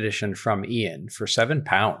first edition from Ian for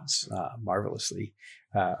 £7, marvelously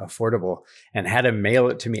affordable, and had him mail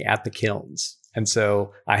it to me at the Kilns. And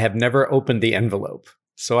so I have never opened the envelope.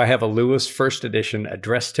 So I have a Lewis first edition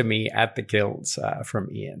addressed to me at the Kilns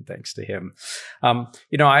from Ian, thanks to him.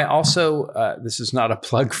 I also, this is not a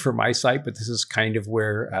plug for my site, but this is kind of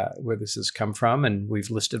where this has come from. And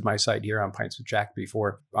we've listed my site here on Pints with Jack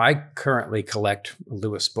before. I currently collect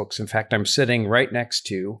Lewis books. In fact, I'm sitting right next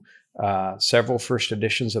to several first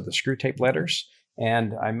editions of the Screwtape Letters.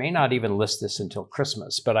 And I may not even list this until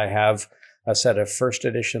Christmas, but I have a set of first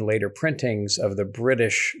edition later printings of the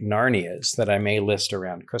British Narnias that I may list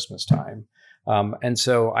around Christmas time. And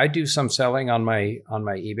so I do some selling on my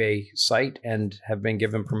eBay site and have been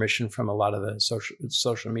given permission from a lot of the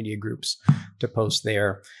social media groups to post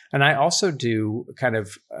there. And I also do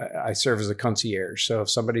I serve as a concierge. So if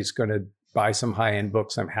somebody's going to buy some high-end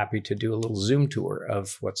books, I'm happy to do a little Zoom tour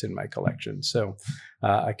of what's in my collection. So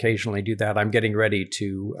occasionally do that. I'm getting ready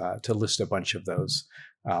to list a bunch of those.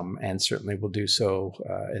 And certainly will do so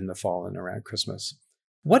in the fall and around Christmas.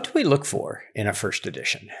 What do we look for in a first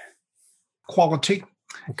edition? Quality.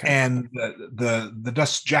 Okay. And the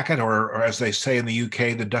dust jacket, or as they say in the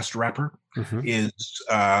UK, the dust wrapper, is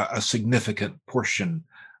a significant portion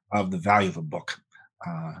of the value of a book.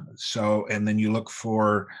 And then you look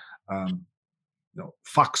for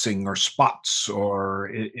foxing or spots, or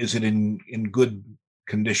is it in good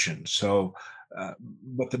condition? So.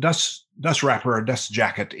 But the dust wrapper or dust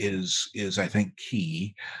jacket is I think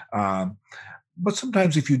key. But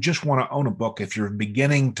sometimes if you just want to own a book, if you're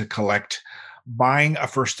beginning to collect, buying a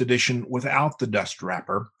first edition without the dust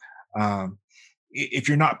wrapper, if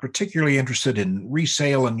you're not particularly interested in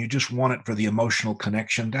resale and you just want it for the emotional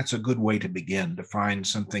connection, that's a good way to begin, to find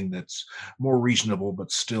something that's more reasonable but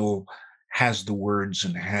still has the words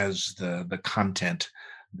and has the content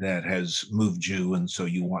that has moved you, and so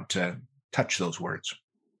you want to touch those words.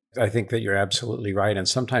 I think that you're absolutely right. And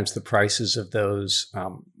sometimes the prices of those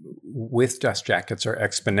with dust jackets are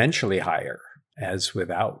exponentially higher as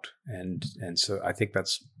without. And so I think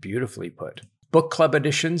that's beautifully put. Book club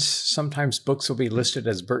editions, sometimes books will be listed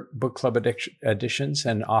as book club editions,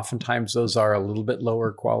 and oftentimes those are a little bit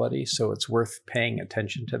lower quality. So it's worth paying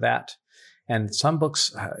attention to that. And some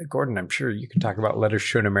books, Gordon, I'm sure you can talk about Letters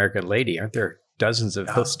to an American Lady. Aren't there dozens of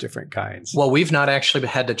those different kinds? Well, we've not actually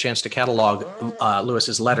had the chance to catalog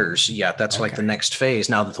Lewis's letters yet. That's like the next phase.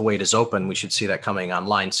 Now that the wait is open, we should see that coming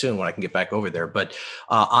online soon when I can get back over there. But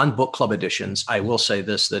on book club editions, I will say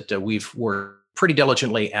this, that we've worked pretty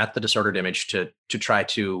diligently at the Disordered Image to try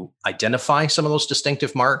to identify some of those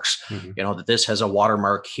distinctive marks, that this has a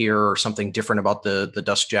watermark here or something different about the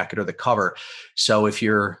dust jacket or the cover. So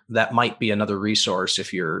that might be another resource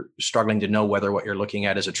if you're struggling to know whether what you're looking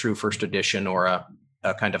at is a true first edition or a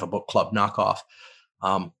kind of a book club knockoff.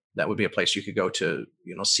 That would be a place you could go to,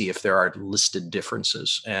 see if there are listed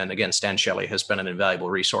differences. And again, Stan Shelley has been an invaluable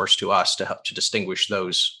resource to us to help to distinguish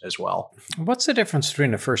those as well. What's the difference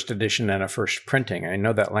between a first edition and a first printing? I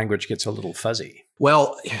know that language gets a little fuzzy.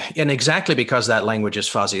 Well, and exactly because that language is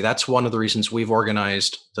fuzzy, that's one of the reasons we've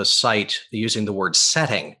organized the site using the word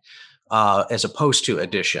setting as opposed to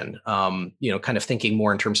edition, kind of thinking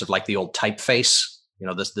more in terms of like the old typeface,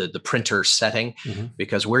 the printer setting,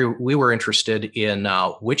 because we were interested in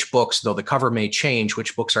which books, though the cover may change,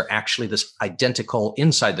 which books are actually this identical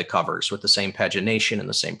inside the covers with the same pagination and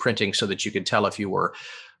the same printing, so that you could tell if you were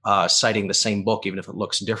citing the same book, even if it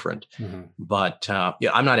looks different. But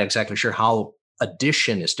I'm not exactly sure how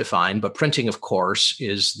edition is defined, but printing, of course,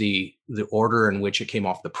 is the order in which it came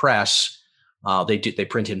off the press. They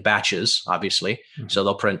print in batches, obviously. So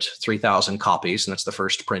they'll print 3,000 copies, and that's the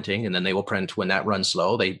first printing. And then they will print, when that runs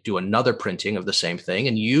low, they do another printing of the same thing.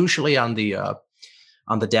 And usually on the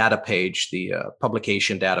data page, the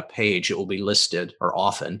publication data page, it will be listed, or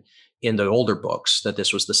often in the older books, that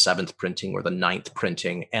this was the 7th printing or the 9th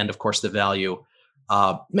printing. And of course, the value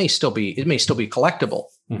may still be collectible,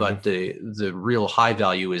 but the real high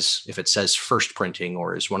value is if it says first printing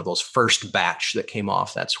or is one of those first batch that came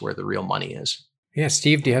off. That's where the real money is. Yeah,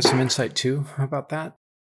 Steve, do you have some insight too about that?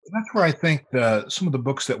 That's where I think some of the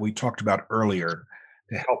books that we talked about earlier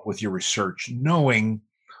to help with your research, knowing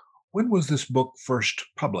when was this book first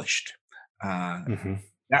published, uh, Hmm.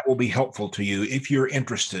 that will be helpful to you if you're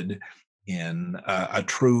interested in a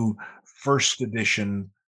true first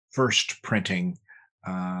edition, first printing,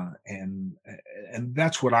 and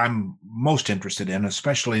that's what I'm most interested in,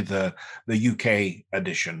 especially the UK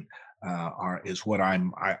edition. Is what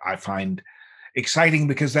I find exciting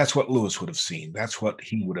because that's what Lewis would have seen. That's what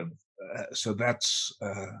he would have. So that's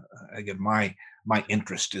again my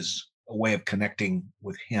interest is a way of connecting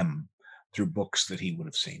with him through books that he would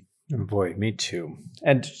have seen. Boy, me too.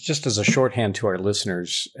 And just as a shorthand to our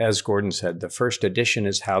listeners, as Gordon said, the first edition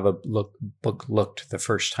is how the book looked the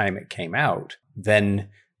first time it came out. Then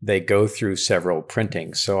they go through several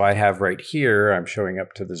printings. So I have right here, I'm showing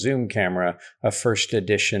up to the Zoom camera, a first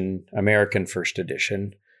edition, American first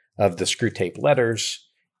edition of the Screwtape Letters.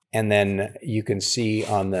 And then you can see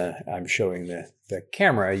I'm showing the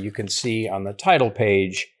camera, you can see on the title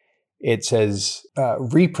page, it says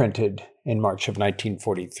reprinted in March of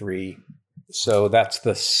 1943. So that's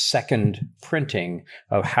the second printing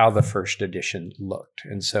of how the first edition looked.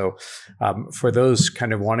 And so for those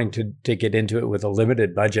kind of wanting to get into it with a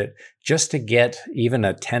limited budget, just to get even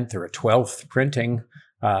a 10th or a 12th printing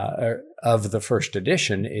of the first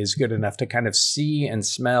edition is good enough to kind of see and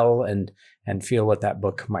smell and feel what that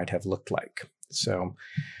book might have looked like. So,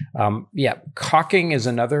 caulking is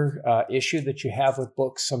another issue that you have with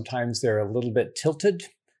books. Sometimes they're a little bit tilted.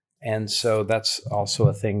 And so that's also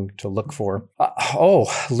a thing to look for.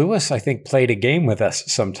 Lewis, I think, played a game with us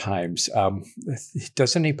sometimes.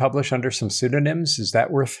 Doesn't he publish under some pseudonyms? Is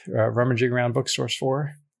that worth rummaging around bookstores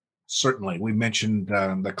for? Certainly. We mentioned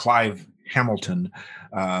the Clive Hamilton,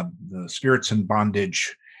 the Spirits in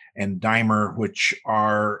Bondage, and Dimer, which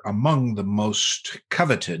are among the most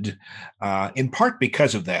coveted, in part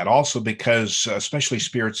because of that. Also because, especially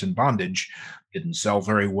Spirits in Bondage, didn't sell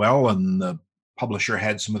very well, and the publisher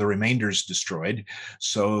had some of the remainders destroyed.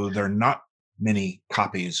 So there are not many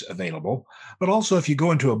copies available. But also, if you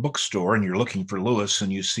go into a bookstore and you're looking for Lewis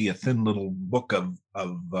and you see a thin little book of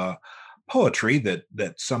poetry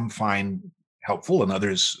that some find helpful and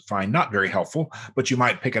others find not very helpful, but you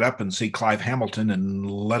might pick it up and see Clive Hamilton and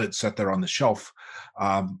let it sit there on the shelf.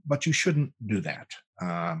 But you shouldn't do that.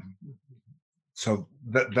 So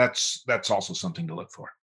that's also something to look for.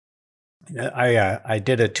 I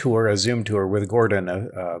did a Zoom tour with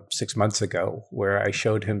Gordon 6 months ago, where I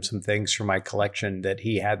showed him some things from my collection that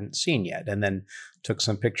he hadn't seen yet, and then took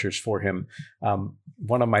some pictures for him.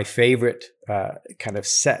 One of my favorite kind of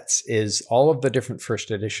sets is all of the different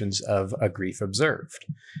first editions of A Grief Observed,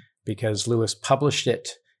 because Lewis published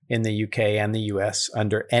it in the UK and the US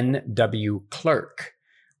under N.W. Clerk,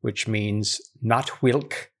 which means not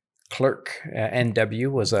Wilk. Clerk,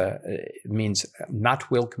 NW means not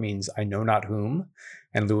Wilk means I know not whom,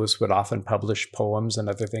 and Lewis would often publish poems and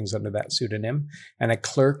other things under that pseudonym. And a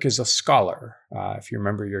clerk is a scholar. If you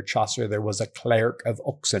remember your Chaucer, there was a clerk of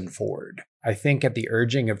Oxenford. I think at the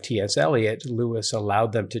urging of T.S. Eliot, Lewis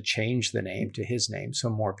allowed them to change the name to his name so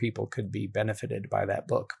more people could be benefited by that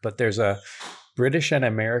book. But there's a British and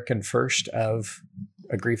American first of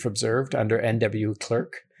A Grief Observed under N.W.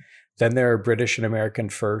 Clerk. Then there are British and American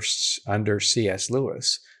firsts under C.S.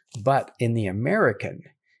 Lewis. But in the American,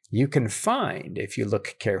 you can find, if you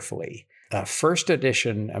look carefully, a first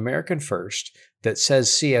edition American first that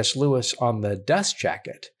says C.S. Lewis on the dust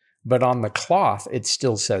jacket, but on the cloth, it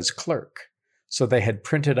still says Clerk. So they had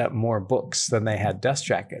printed up more books than they had dust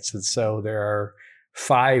jackets. And so there are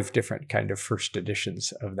 5 different kind of first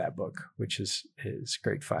editions of that book, which is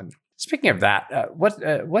great fun. Speaking of that,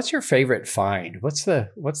 what's your favorite find? What's the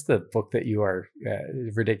book that you are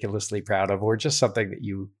ridiculously proud of, or just something that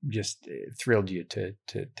you just thrilled you to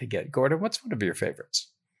get? Gordon, what's one of your favorites?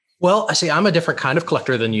 Well, I see. I'm a different kind of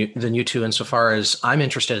collector than you two, insofar as I'm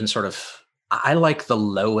interested in I like the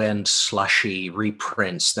low end slushy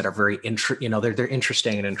reprints that are very they're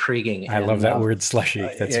interesting and intriguing. I love that word slushy.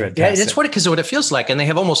 That's fantastic. Yeah, it's what it feels like, and they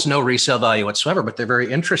have almost no resale value whatsoever, but they're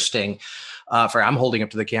very interesting. I'm holding up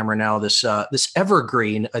to the camera now this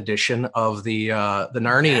evergreen edition of the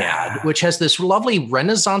Narniad, which has this lovely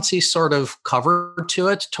Renaissance-y sort of cover to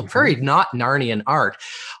it, very not Narnian art.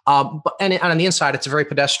 And on the inside, it's a very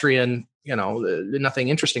pedestrian, nothing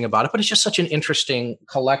interesting about it, but it's just such an interesting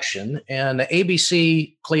collection. And the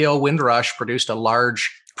ABC Clio Windrush produced a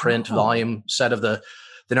large print volume set of the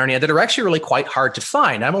Narnia that are actually really quite hard to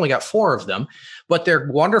find. I've only got 4 of them, but they're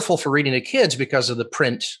wonderful for reading to kids because of the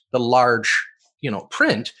print, the large,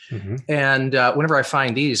 print. Mm-hmm. And whenever I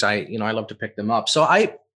find these, I love to pick them up. So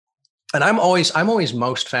And I'm always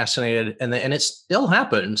most fascinated, and it still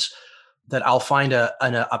happens that I'll find a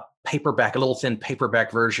paperback, a little thin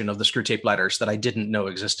paperback version of the Screwtape Letters that I didn't know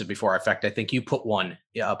existed before. In fact, I think you put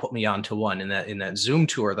me onto one in that Zoom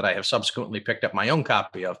tour that I have subsequently picked up my own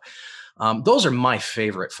copy of. Those are my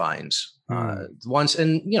favorite finds. Ones,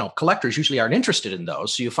 and collectors usually aren't interested in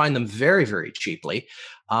those, so you find them very, very cheaply.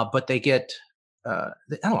 But they get, I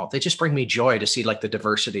don't know, they just bring me joy to see like the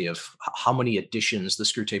diversity of how many editions the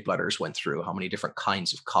Screwtape Letters went through, how many different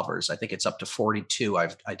kinds of covers. I think it's up to 42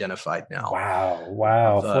 I've identified now.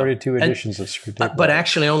 Wow. 42 editions of Screwtape Letters. But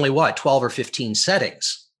actually only 12 or 15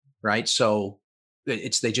 settings, right? So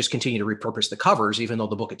they just continue to repurpose the covers, even though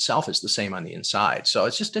the book itself is the same on the inside. So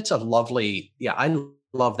it's a lovely, I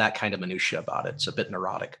love that kind of minutia about it. It's a bit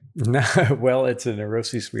neurotic. Well, it's a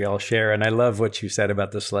neurosis we all share. And I love what you said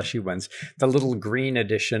about the slushy ones. The little green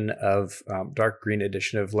edition of, dark green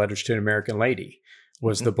edition of Letters to an American Lady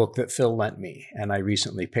was the book that Phil lent me. And I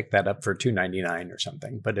recently picked that up for $2.99 or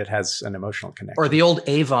something, but it has an emotional connection. Or the old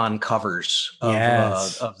Avon covers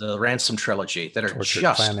of the Ransom trilogy that are Tortured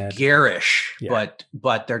just Planet. Garish,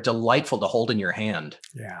 but they're delightful to hold in your hand.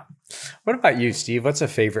 Yeah. What about you, Steve? What's a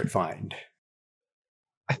favorite find?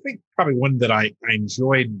 I think probably one that I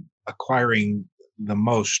enjoyed acquiring the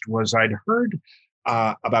most was I'd heard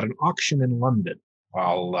about an auction in London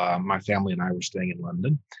while my family and I were staying in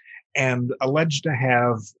London, and alleged to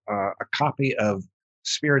have a copy of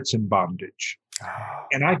Spirits in Bondage.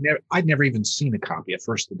 And I'd never even seen a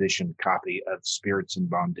first edition copy of Spirits in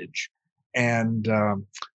Bondage. And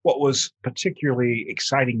what was particularly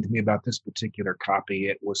exciting to me about this particular copy,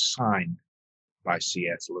 it was signed by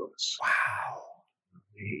C.S. Lewis. Wow.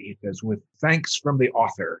 He says, with thanks from the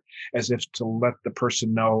author, as if to let the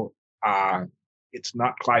person know it's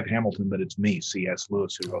not Clive Hamilton, but it's me, C.S.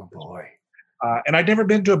 Lewis, who wrote this book. And I'd never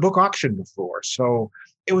been to a book auction before. So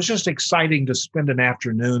it was just exciting to spend an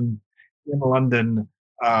afternoon in London.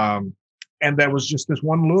 And there was just this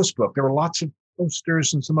one Lewis book. There were lots of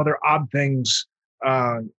posters and some other odd things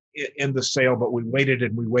in the sale, but we waited.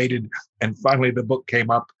 And finally the book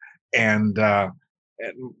came up. And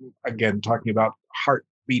again, talking about heart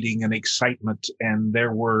beating and excitement. And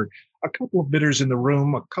there were a couple of bidders in the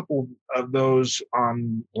room, a couple of those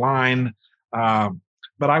online.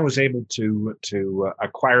 But I was able to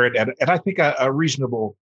acquire it at I think a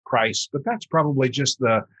reasonable price. But that's probably just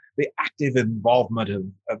the active involvement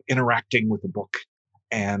of interacting with the book,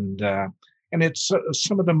 and it's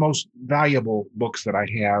some of the most valuable books that I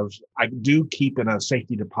have. I do keep in a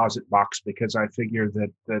safety deposit box because I figure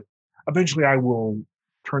that eventually I will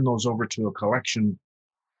turn those over to a collection,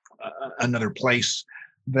 another place.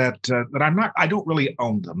 That I don't really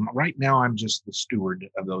own them right now. I'm just the steward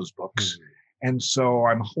of those books. And so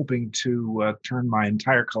I'm hoping to turn my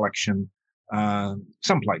entire collection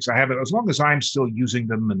someplace. I have it as long as I'm still using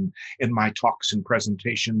them and in my talks and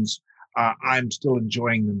presentations. I'm still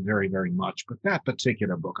enjoying them very, very much. But that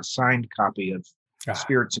particular book, a signed copy of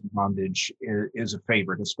Spirits in Bondage, is a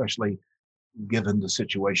favorite, especially given the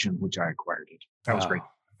situation in which I acquired it. That was great.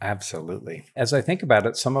 Absolutely. As I think about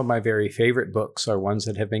it, some of my very favorite books are ones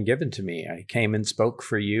that have been given to me. I came and spoke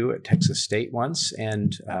for you at Texas State once,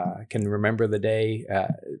 and I can remember the day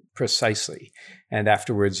precisely. And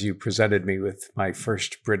afterwards, you presented me with my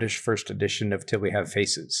British first edition of Till We Have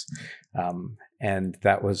Faces. And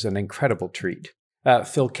that was an incredible treat.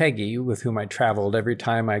 Phil Keggy, with whom I traveled, every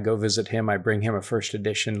time I go visit him, I bring him a first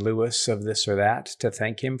edition Lewis of this or that to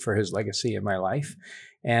thank him for his legacy in my life.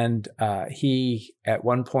 And he, at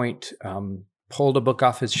one point, pulled a book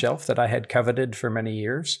off his shelf that I had coveted for many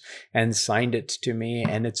years and signed it to me.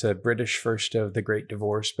 And it's a British first of The Great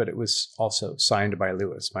Divorce, but it was also signed by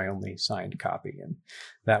Lewis, my only signed copy. And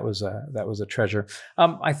that was a treasure.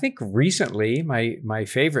 I think recently, my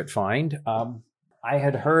favorite find, I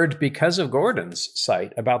had heard because of Gordon's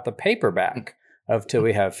site about the paperback of Till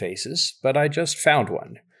We Have Faces, but I just found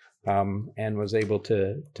one. And was able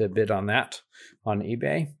to bid on that on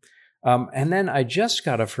eBay. And then I just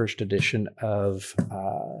got a first edition of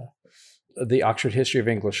the Oxford History of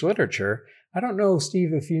English Literature. I don't know,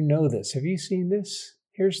 Steve, if you know this. Have you seen this?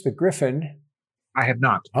 Here's the Griffin. I have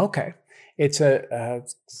not. Okay. It's a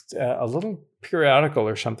little periodical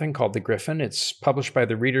or something called The Griffin. It's published by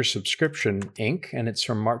the Reader's Subscription, Inc., and it's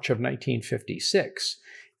from March of 1956.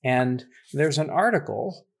 And there's an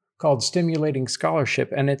article called Stimulating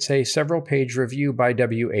Scholarship, and it's a several-page review by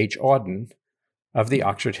W.H. Auden of the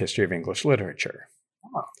Oxford History of English Literature.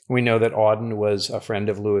 Oh. We know that Auden was a friend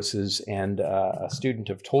of Lewis's and a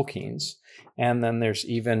student of Tolkien's. And then there's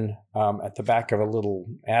even, at the back of a little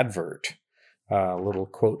advert, a little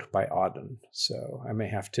quote by Auden. So I may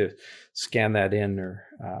have to scan that in or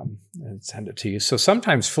and send it to you. So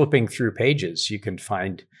sometimes flipping through pages, you can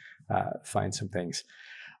find some things.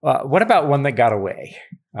 What about one that got away?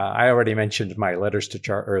 I already mentioned my letters to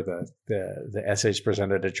the essays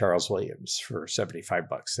presented to Charles Williams for $75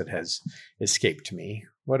 that has escaped me.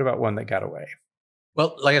 What about one that got away?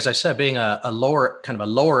 Well, like as I said, being a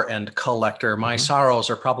lower end collector, my sorrows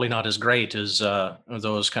are probably not as great as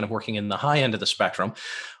those kind of working in the high end of the spectrum.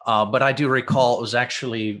 But I do recall it was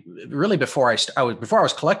actually really before I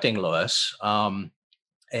was collecting Lewis.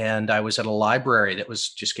 And I was at a library that was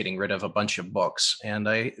just getting rid of a bunch of books. And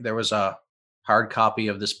there was a hard copy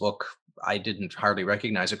of this book I didn't hardly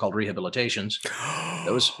recognize it, called Rehabilitations.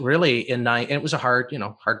 It was really it was a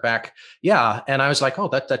hardback. Yeah. And I was like, oh,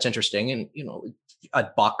 that's interesting. And, a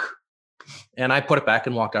buck. And I put it back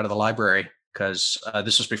and walked out of the library because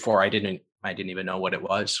this was before I didn't even know what it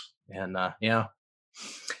was. And yeah.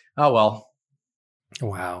 Oh, well.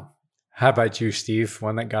 Wow. How about you, Steve?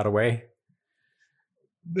 One that got away?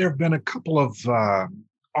 There have been a couple of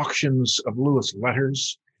auctions of Lewis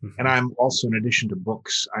letters, and I'm also, in addition to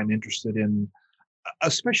books, I'm interested in,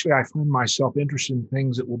 especially I find myself interested in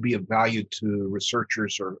things that will be of value to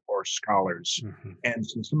researchers or scholars, and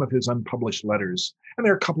some of his unpublished letters. And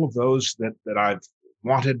there are a couple of those that I've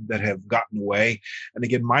wanted that have gotten away. And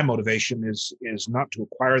again, my motivation is not to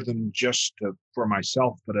acquire them just for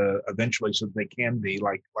myself, but eventually so that they can be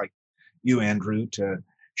like you, Andrew, to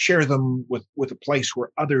share them with a place where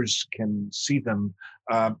others can see them.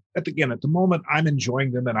 At the moment, I'm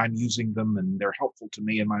enjoying them and I'm using them, and they're helpful to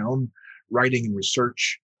me in my own writing and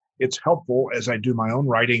research. It's helpful as I do my own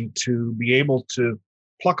writing to be able to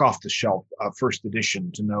pluck off the shelf a first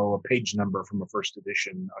edition, to know a page number from a first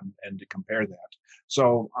edition and to compare that.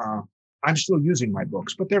 So I'm still using my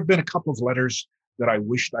books, but there have been a couple of letters that I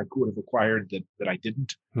wished I could have acquired that I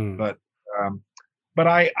didn't. But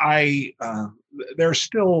I there are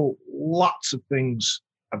still lots of things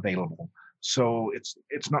available. So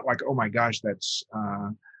it's not like, oh my gosh, that's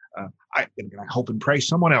I hope and pray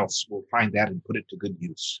someone else will find that and put it to good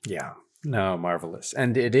use. Yeah. No, marvelous.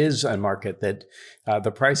 And it is a market that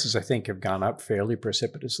the prices, I think, have gone up fairly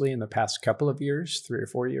precipitously in the past couple of years, 3 or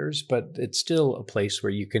 4 years, but it's still a place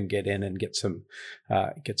where you can get in and get some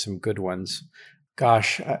good ones.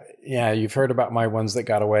 Gosh, yeah, you've heard about my ones that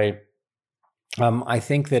got away. I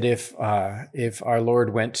think that if our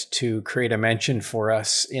Lord went to create a mansion for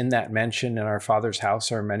us, in that mansion in our Father's house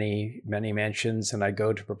are many, many mansions, and I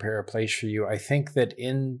go to prepare a place for you. I think that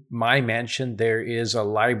in my mansion there is a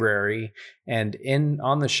library, and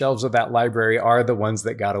on the shelves of that library are the ones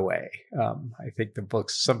that got away. I think the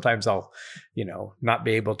books, sometimes I'll, not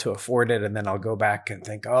be able to afford it, and then I'll go back and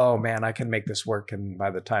think, oh man, I can make this work, and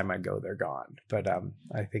by the time I go, they're gone. But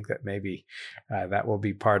I think that maybe that will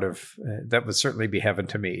be part of that would certainly be heaven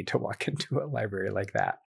to me, to walk into a library like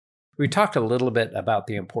that. We talked a little bit about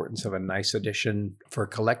the importance of a nice edition for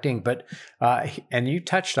collecting, but and you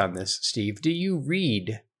touched on this, Steve. Do you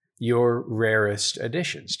read your rarest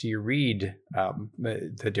editions? Do you read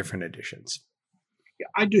the different editions? Yeah,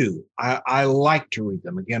 I do. I like to read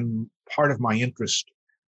them. Again, part of my interest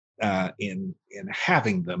in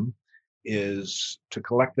having them is to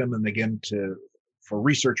collect them, and again, for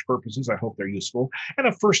research purposes, I hope they're useful. And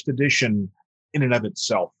a first edition in and of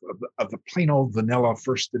itself, of the plain old vanilla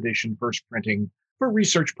first edition, first printing, for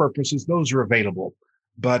research purposes, those are available.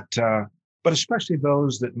 But especially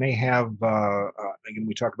those that may have, again,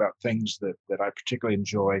 we talk about things that I particularly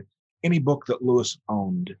enjoy, any book that Lewis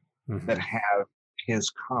owned that have his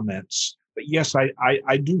comments. But yes,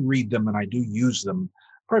 I do read them and I do use them.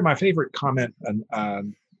 Probably my favorite comment,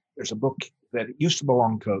 there's a book that used to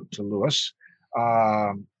belong to Lewis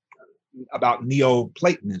about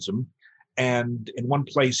Neoplatonism. And in one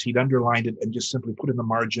place, he'd underlined it and just simply put in the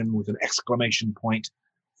margin with an exclamation point,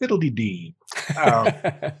 fiddle-dee-dee.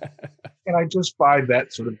 And I just find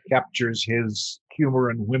that sort of captures his humor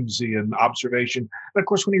and whimsy and observation. And of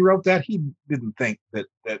course, when he wrote that, he didn't think that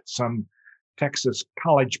some Texas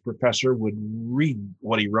college professor would read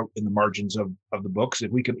what he wrote in the margins of the books.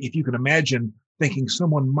 If you can imagine thinking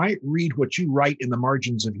someone might read what you write in the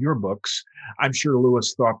margins of your books, I'm sure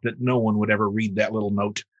Lewis thought that no one would ever read that little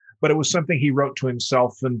note. But it was something he wrote to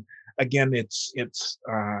himself. And again, it's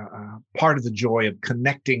part of the joy of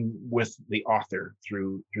connecting with the author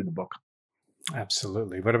through the book.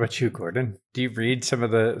 Absolutely. What about you, Gordon? Do you read some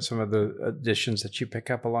of the editions that you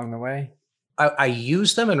pick up along the way? I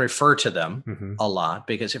use them and refer to them a lot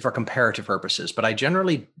because for comparative purposes, but I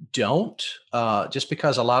generally don't, just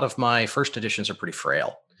because a lot of my first editions are pretty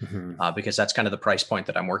frail. because that's kind of the price point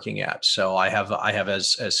that I'm working at. So I have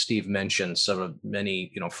as Steve mentioned, sort of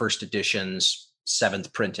many, first editions,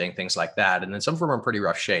 seventh printing, things like that. And then some of them are in pretty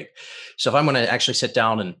rough shape. So if I'm going to actually sit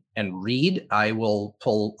down and read, I will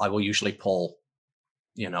usually pull,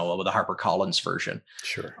 the HarperCollins version.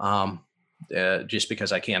 Sure. Just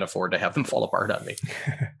because I can't afford to have them fall apart on me.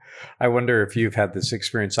 I wonder if you've had this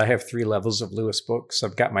experience. I have 3 levels of Lewis books.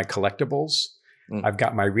 I've got my collectibles. I've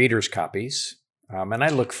got my reader's copies. And I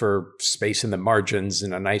look for space in the margins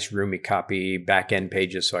and a nice roomy copy, back end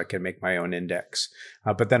pages so I can make my own index.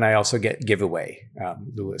 But then I also get giveaway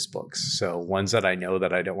Lewis books. So ones that I know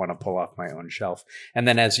that I don't want to pull off my own shelf. And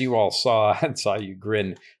then as you all saw, and saw you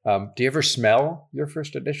grin, do you ever smell your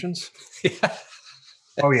first editions? Yeah.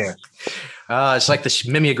 Oh, yeah. It's like the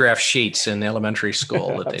mimeograph sheets in elementary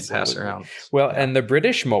school that they'd pass around. Well, and the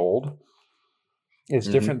British mold is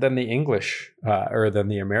different than the English or than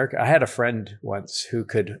the American. I had a friend once who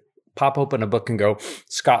could pop open a book and go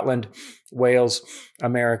Scotland, Wales,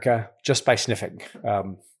 America, just by sniffing.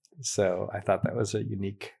 So I thought that was a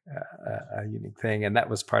unique thing. And that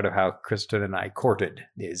was part of how Kristen and I courted,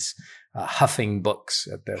 is huffing books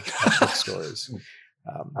at the bookstores.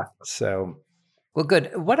 Well,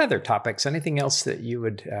 good. What other topics? Anything else that you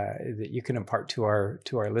would that you can impart to our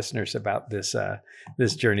listeners about this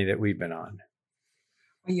journey that we've been on?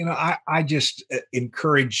 I just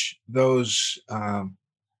encourage those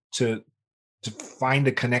to find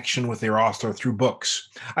a connection with their author through books.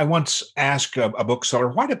 I once asked a bookseller,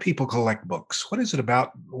 why do people collect books? What is it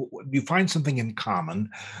about? Do you find something in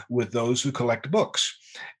common with those who collect books?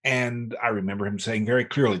 And I remember him saying very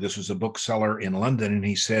clearly, this was a bookseller in London, and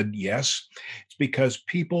he said, yes, it's because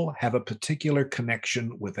people have a particular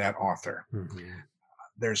connection with that author.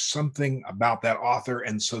 There's something about that author.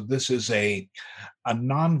 And so this is a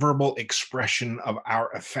nonverbal expression of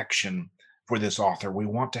our affection for this author. We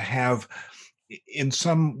want to have, in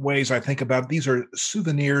some ways, I think about, these are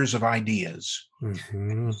souvenirs of ideas.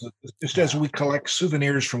 Just as we collect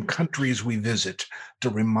souvenirs from countries we visit to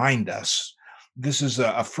remind us, this is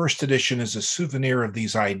a first edition is a souvenir of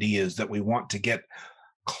these ideas that we want to get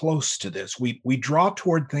close to this. We draw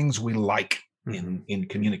toward things we like. In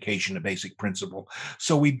communication, a basic principle.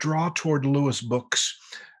 So we draw toward Lewis books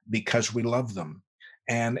because we love them.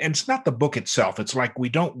 And it's not the book itself. It's like we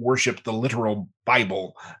don't worship the literal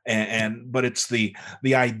Bible, but it's the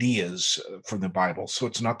ideas from the Bible. So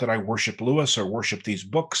it's not that I worship Lewis or worship these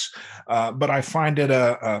books, but I find it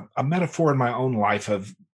a metaphor in my own life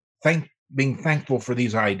of being thankful for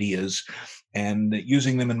these ideas and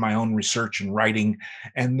using them in my own research and writing,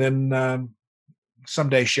 and then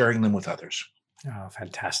someday sharing them with others. Oh,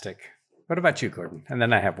 fantastic. What about you, Gordon? And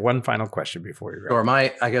then I have one final question before you wrap. Sure.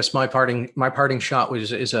 My parting shot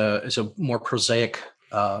is a more prosaic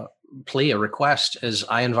plea, a request, is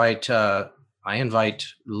I invite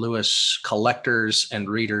Lewis collectors and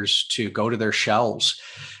readers to go to their shelves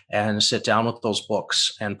and sit down with those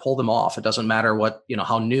books and pull them off. It doesn't matter what,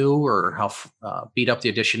 how new or how beat up the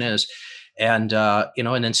edition is. And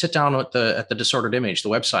then sit down at the Disordered Image, the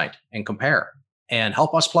website, and compare and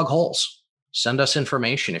help us plug holes. Send us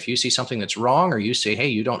information. If you see something that's wrong, or you say, hey,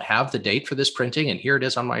 you don't have the date for this printing and here it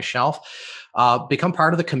is on my shelf, become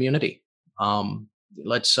part of the community.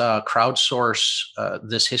 Let's crowdsource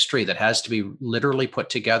this history that has to be literally put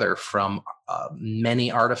together from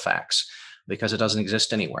many artifacts, because it doesn't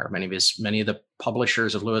exist anywhere. Many of the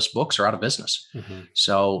publishers of Lewis books are out of business.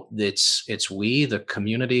 So it's we, the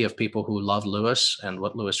community of people who love Lewis and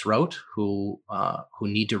what Lewis wrote, who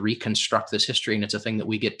need to reconstruct this history, and it's a thing that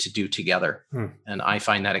we get to do together. And I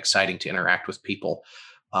find that exciting, to interact with people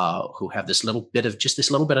who have this little bit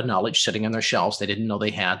of knowledge sitting on their shelves they didn't know they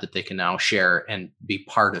had, that they can now share and be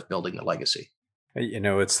part of building the legacy.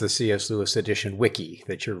 It's the C.S. Lewis edition wiki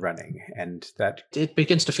that you're running, and that it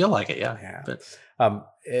begins to feel like it. Yeah. But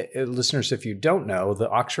listeners, if you don't know, the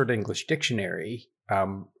Oxford English Dictionary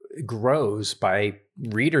grows by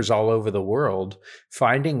readers all over the world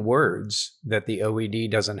finding words that the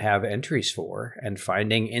OED doesn't have entries for, and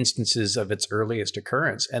finding instances of its earliest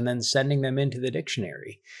occurrence, and then sending them into the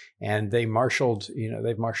dictionary. And they've marshaled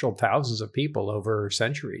thousands of people over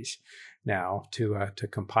centuries now to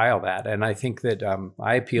compile that. And I think that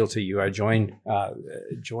I appeal to you. I join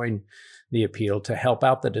the appeal to help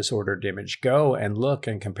out the Disordered Image. Go and look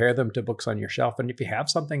and compare them to books on your shelf. And if you have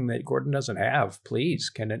something that Gordon doesn't have, please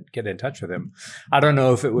get in touch with him. I don't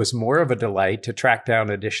know if it was more of a delight to track down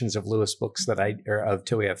editions of Lewis books of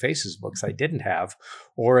Till We Have Faces books I didn't have,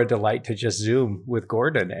 or a delight to just Zoom with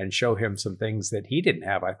Gordon and show him some things that he didn't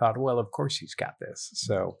have. I thought, well, of course he's got this.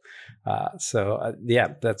 So that's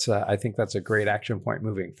I think that's a great action point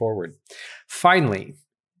moving forward. Finally,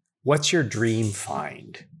 What's your dream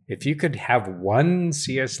find? If you could have one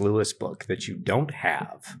C.S. Lewis book that you don't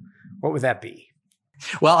have, what would that be?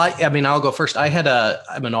 Well, I mean, I'll go first.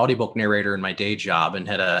 I'm an audiobook narrator in my day job and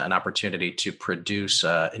had an opportunity to produce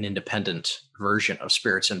an independent version of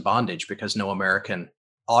Spirits in Bondage because no American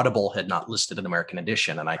Audible had not listed an American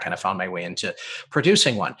edition, and I kind of found my way into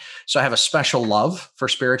producing one. So I have a special love for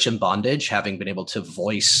Spirits in Bondage, having been able to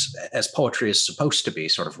voice, as poetry is supposed to be,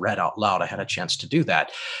 sort of read out loud. I had a chance to do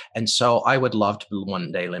that. And so I would love to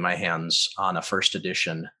one day lay my hands on a first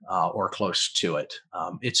edition or close to it.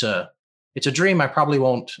 It's a dream I probably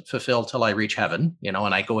won't fulfill till I reach heaven, and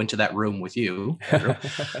I go into that room with you, Andrew.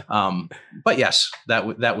 But yes, that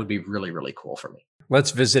would be really, really cool for me.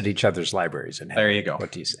 Let's visit each other's libraries in heaven. There you go.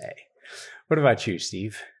 What do you say? What about you,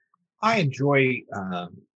 Steve? I enjoy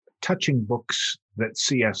touching books that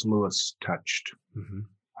C.S. Lewis touched. Mm-hmm.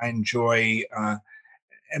 I enjoy,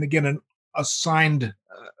 and again, an assigned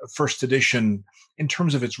first edition in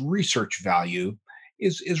terms of its research value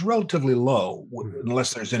is relatively low,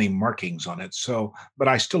 unless there's any markings on it. So, but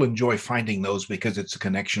I still enjoy finding those because it's a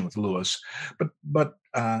connection with Lewis. But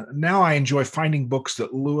now I enjoy finding books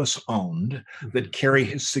that Lewis owned that carry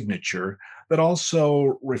his signature, that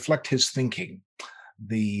also reflect his thinking.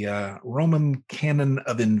 The Roman canon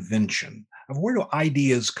of invention, of where do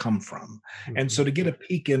ideas come from? And so to get a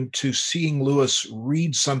peek into seeing Lewis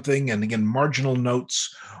read something, and again, marginal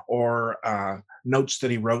notes or notes that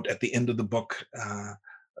he wrote at the end of the book,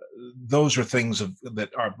 those are things that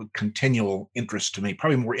are of continual interest to me,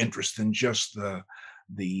 probably more interest than just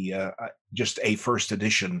just a first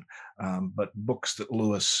edition, but books that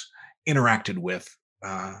Lewis interacted with,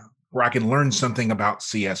 where I can learn something about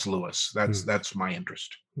C.S. Lewis. That's my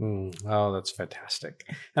interest. Oh, that's fantastic.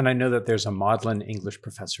 And I know that there's a Magdalen English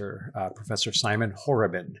professor, Professor Simon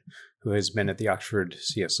Horobin, who has been at the Oxford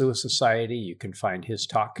C.S. Lewis Society. You can find his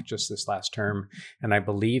talk just this last term. And I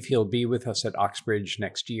believe he'll be with us at Oxbridge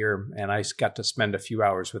next year. And I got to spend a few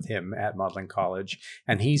hours with him at Magdalen College.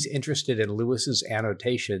 And he's interested in Lewis's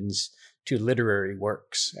annotations to literary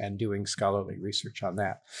works and doing scholarly research on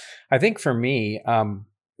that. I think for me,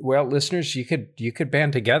 well, listeners, you could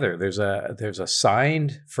band together. There's a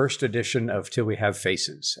signed first edition of Till We Have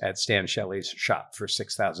Faces at Stan Shelley's shop for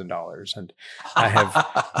 $6,000, and I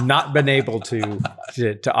have not been able to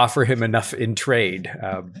offer him enough in trade.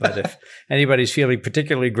 But if anybody's feeling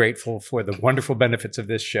particularly grateful for the wonderful benefits of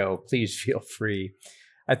this show, please feel free.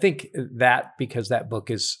 I think that because that book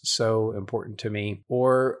is so important to me,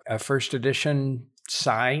 or a first edition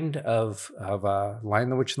signed of Lion,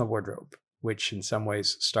 the Witch, and the Wardrobe, which in some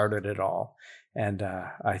ways started it all. And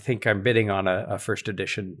I think I'm bidding on a first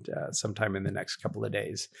edition sometime in the next couple of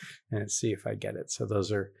days and see if I get it. So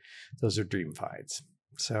those are dream finds.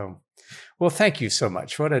 So, well, thank you so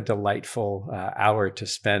much. What a delightful hour to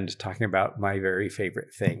spend talking about my very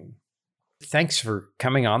favorite thing. Thanks for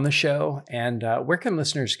coming on the show. And where can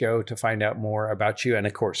listeners go to find out more about you? And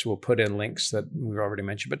of course, we'll put in links that we've already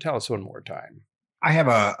mentioned, but tell us one more time. I have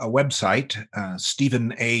a website,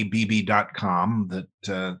 stephenabebe.com, that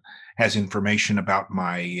has information about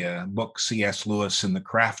my book, C.S. Lewis and the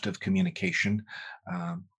Craft of Communication.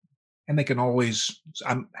 And they can always,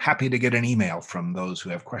 I'm happy to get an email from those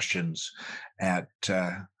who have questions at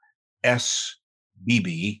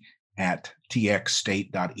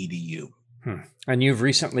sbb@txstate.edu. And you've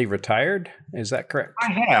recently retired, is that correct?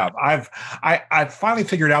 I have. I've finally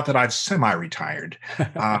figured out that I've semi-retired.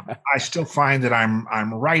 I still find that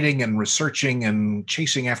I'm writing and researching and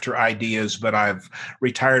chasing after ideas, but I've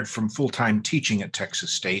retired from full-time teaching at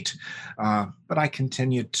Texas State. But I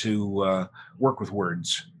continue to work with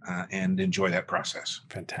words and enjoy that process.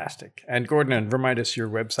 Fantastic. And Gordon, remind us your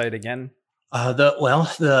website again.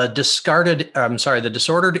 The disordered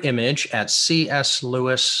image at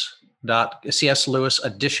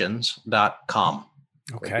cslewiseditions.com.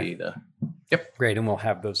 Okay. Great. And we'll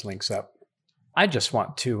have those links up. I just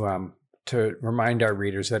want to remind our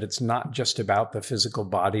readers that it's not just about the physical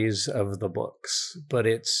bodies of the books, but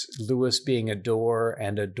it's Lewis being a door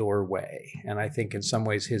and a doorway. And I think in some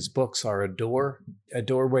ways his books are a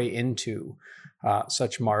doorway into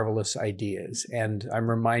such marvelous ideas. And I'm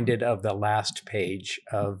reminded of the last page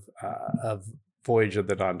of Voyage of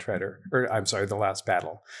the Dawn Treader, The Last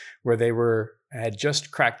Battle, where they had just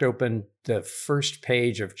cracked open the first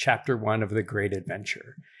page of chapter 1 of The Great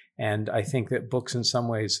Adventure. And I think that books in some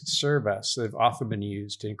ways serve us. They've often been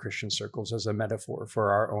used in Christian circles as a metaphor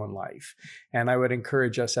for our own life. And I would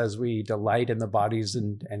encourage us, as we delight in the bodies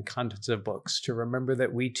and contents of books, to remember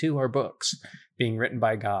that we too are books being written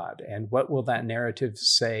by God. And what will that narrative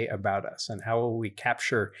say about us? And how will we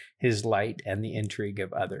capture his light and the intrigue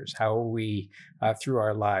of others? How will we, through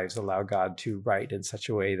our lives, allow God to write in such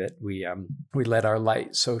a way that we let our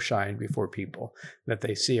light so shine before people that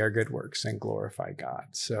they see our good works and glorify God?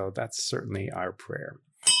 So that's certainly our prayer.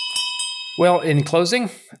 Well, in closing,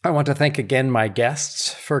 I want to thank again my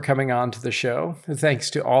guests for coming on to the show. Thanks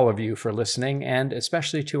to all of you for listening, and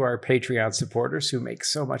especially to our Patreon supporters who make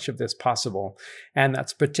so much of this possible. And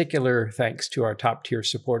that's particular thanks to our top tier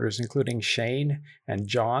supporters, including Shane and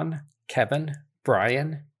John, Kevin,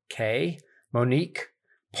 Brian, Kay, Monique,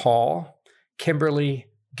 Paul, Kimberly,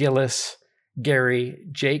 Gillis, Gary,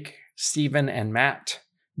 Jake, Stephen and Matt,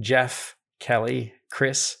 Jeff, Kelly,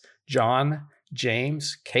 Chris, John,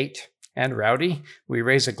 James, Kate, and Rowdy. We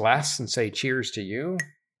raise a glass and say cheers to you.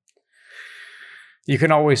 You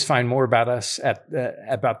can always find more about us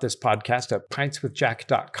about this podcast at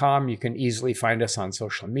pintswithjack.com. You can easily find us on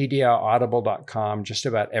social media, audible.com, just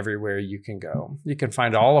about everywhere you can go. You can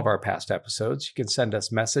find all of our past episodes. You can send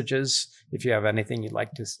us messages if you have anything you'd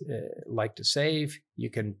like to save.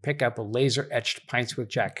 You can pick up a laser-etched Pints with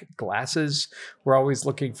Jack glasses. We're always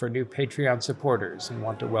looking for new Patreon supporters and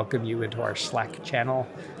want to welcome you into our Slack channel.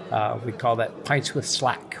 We call that Pints with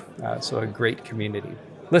Slack, so a great community.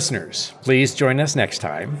 Listeners, please join us next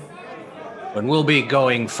time when we'll be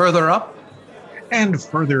going further up and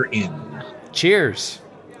further in. Cheers.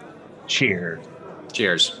 Cheers.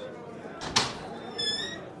 Cheers.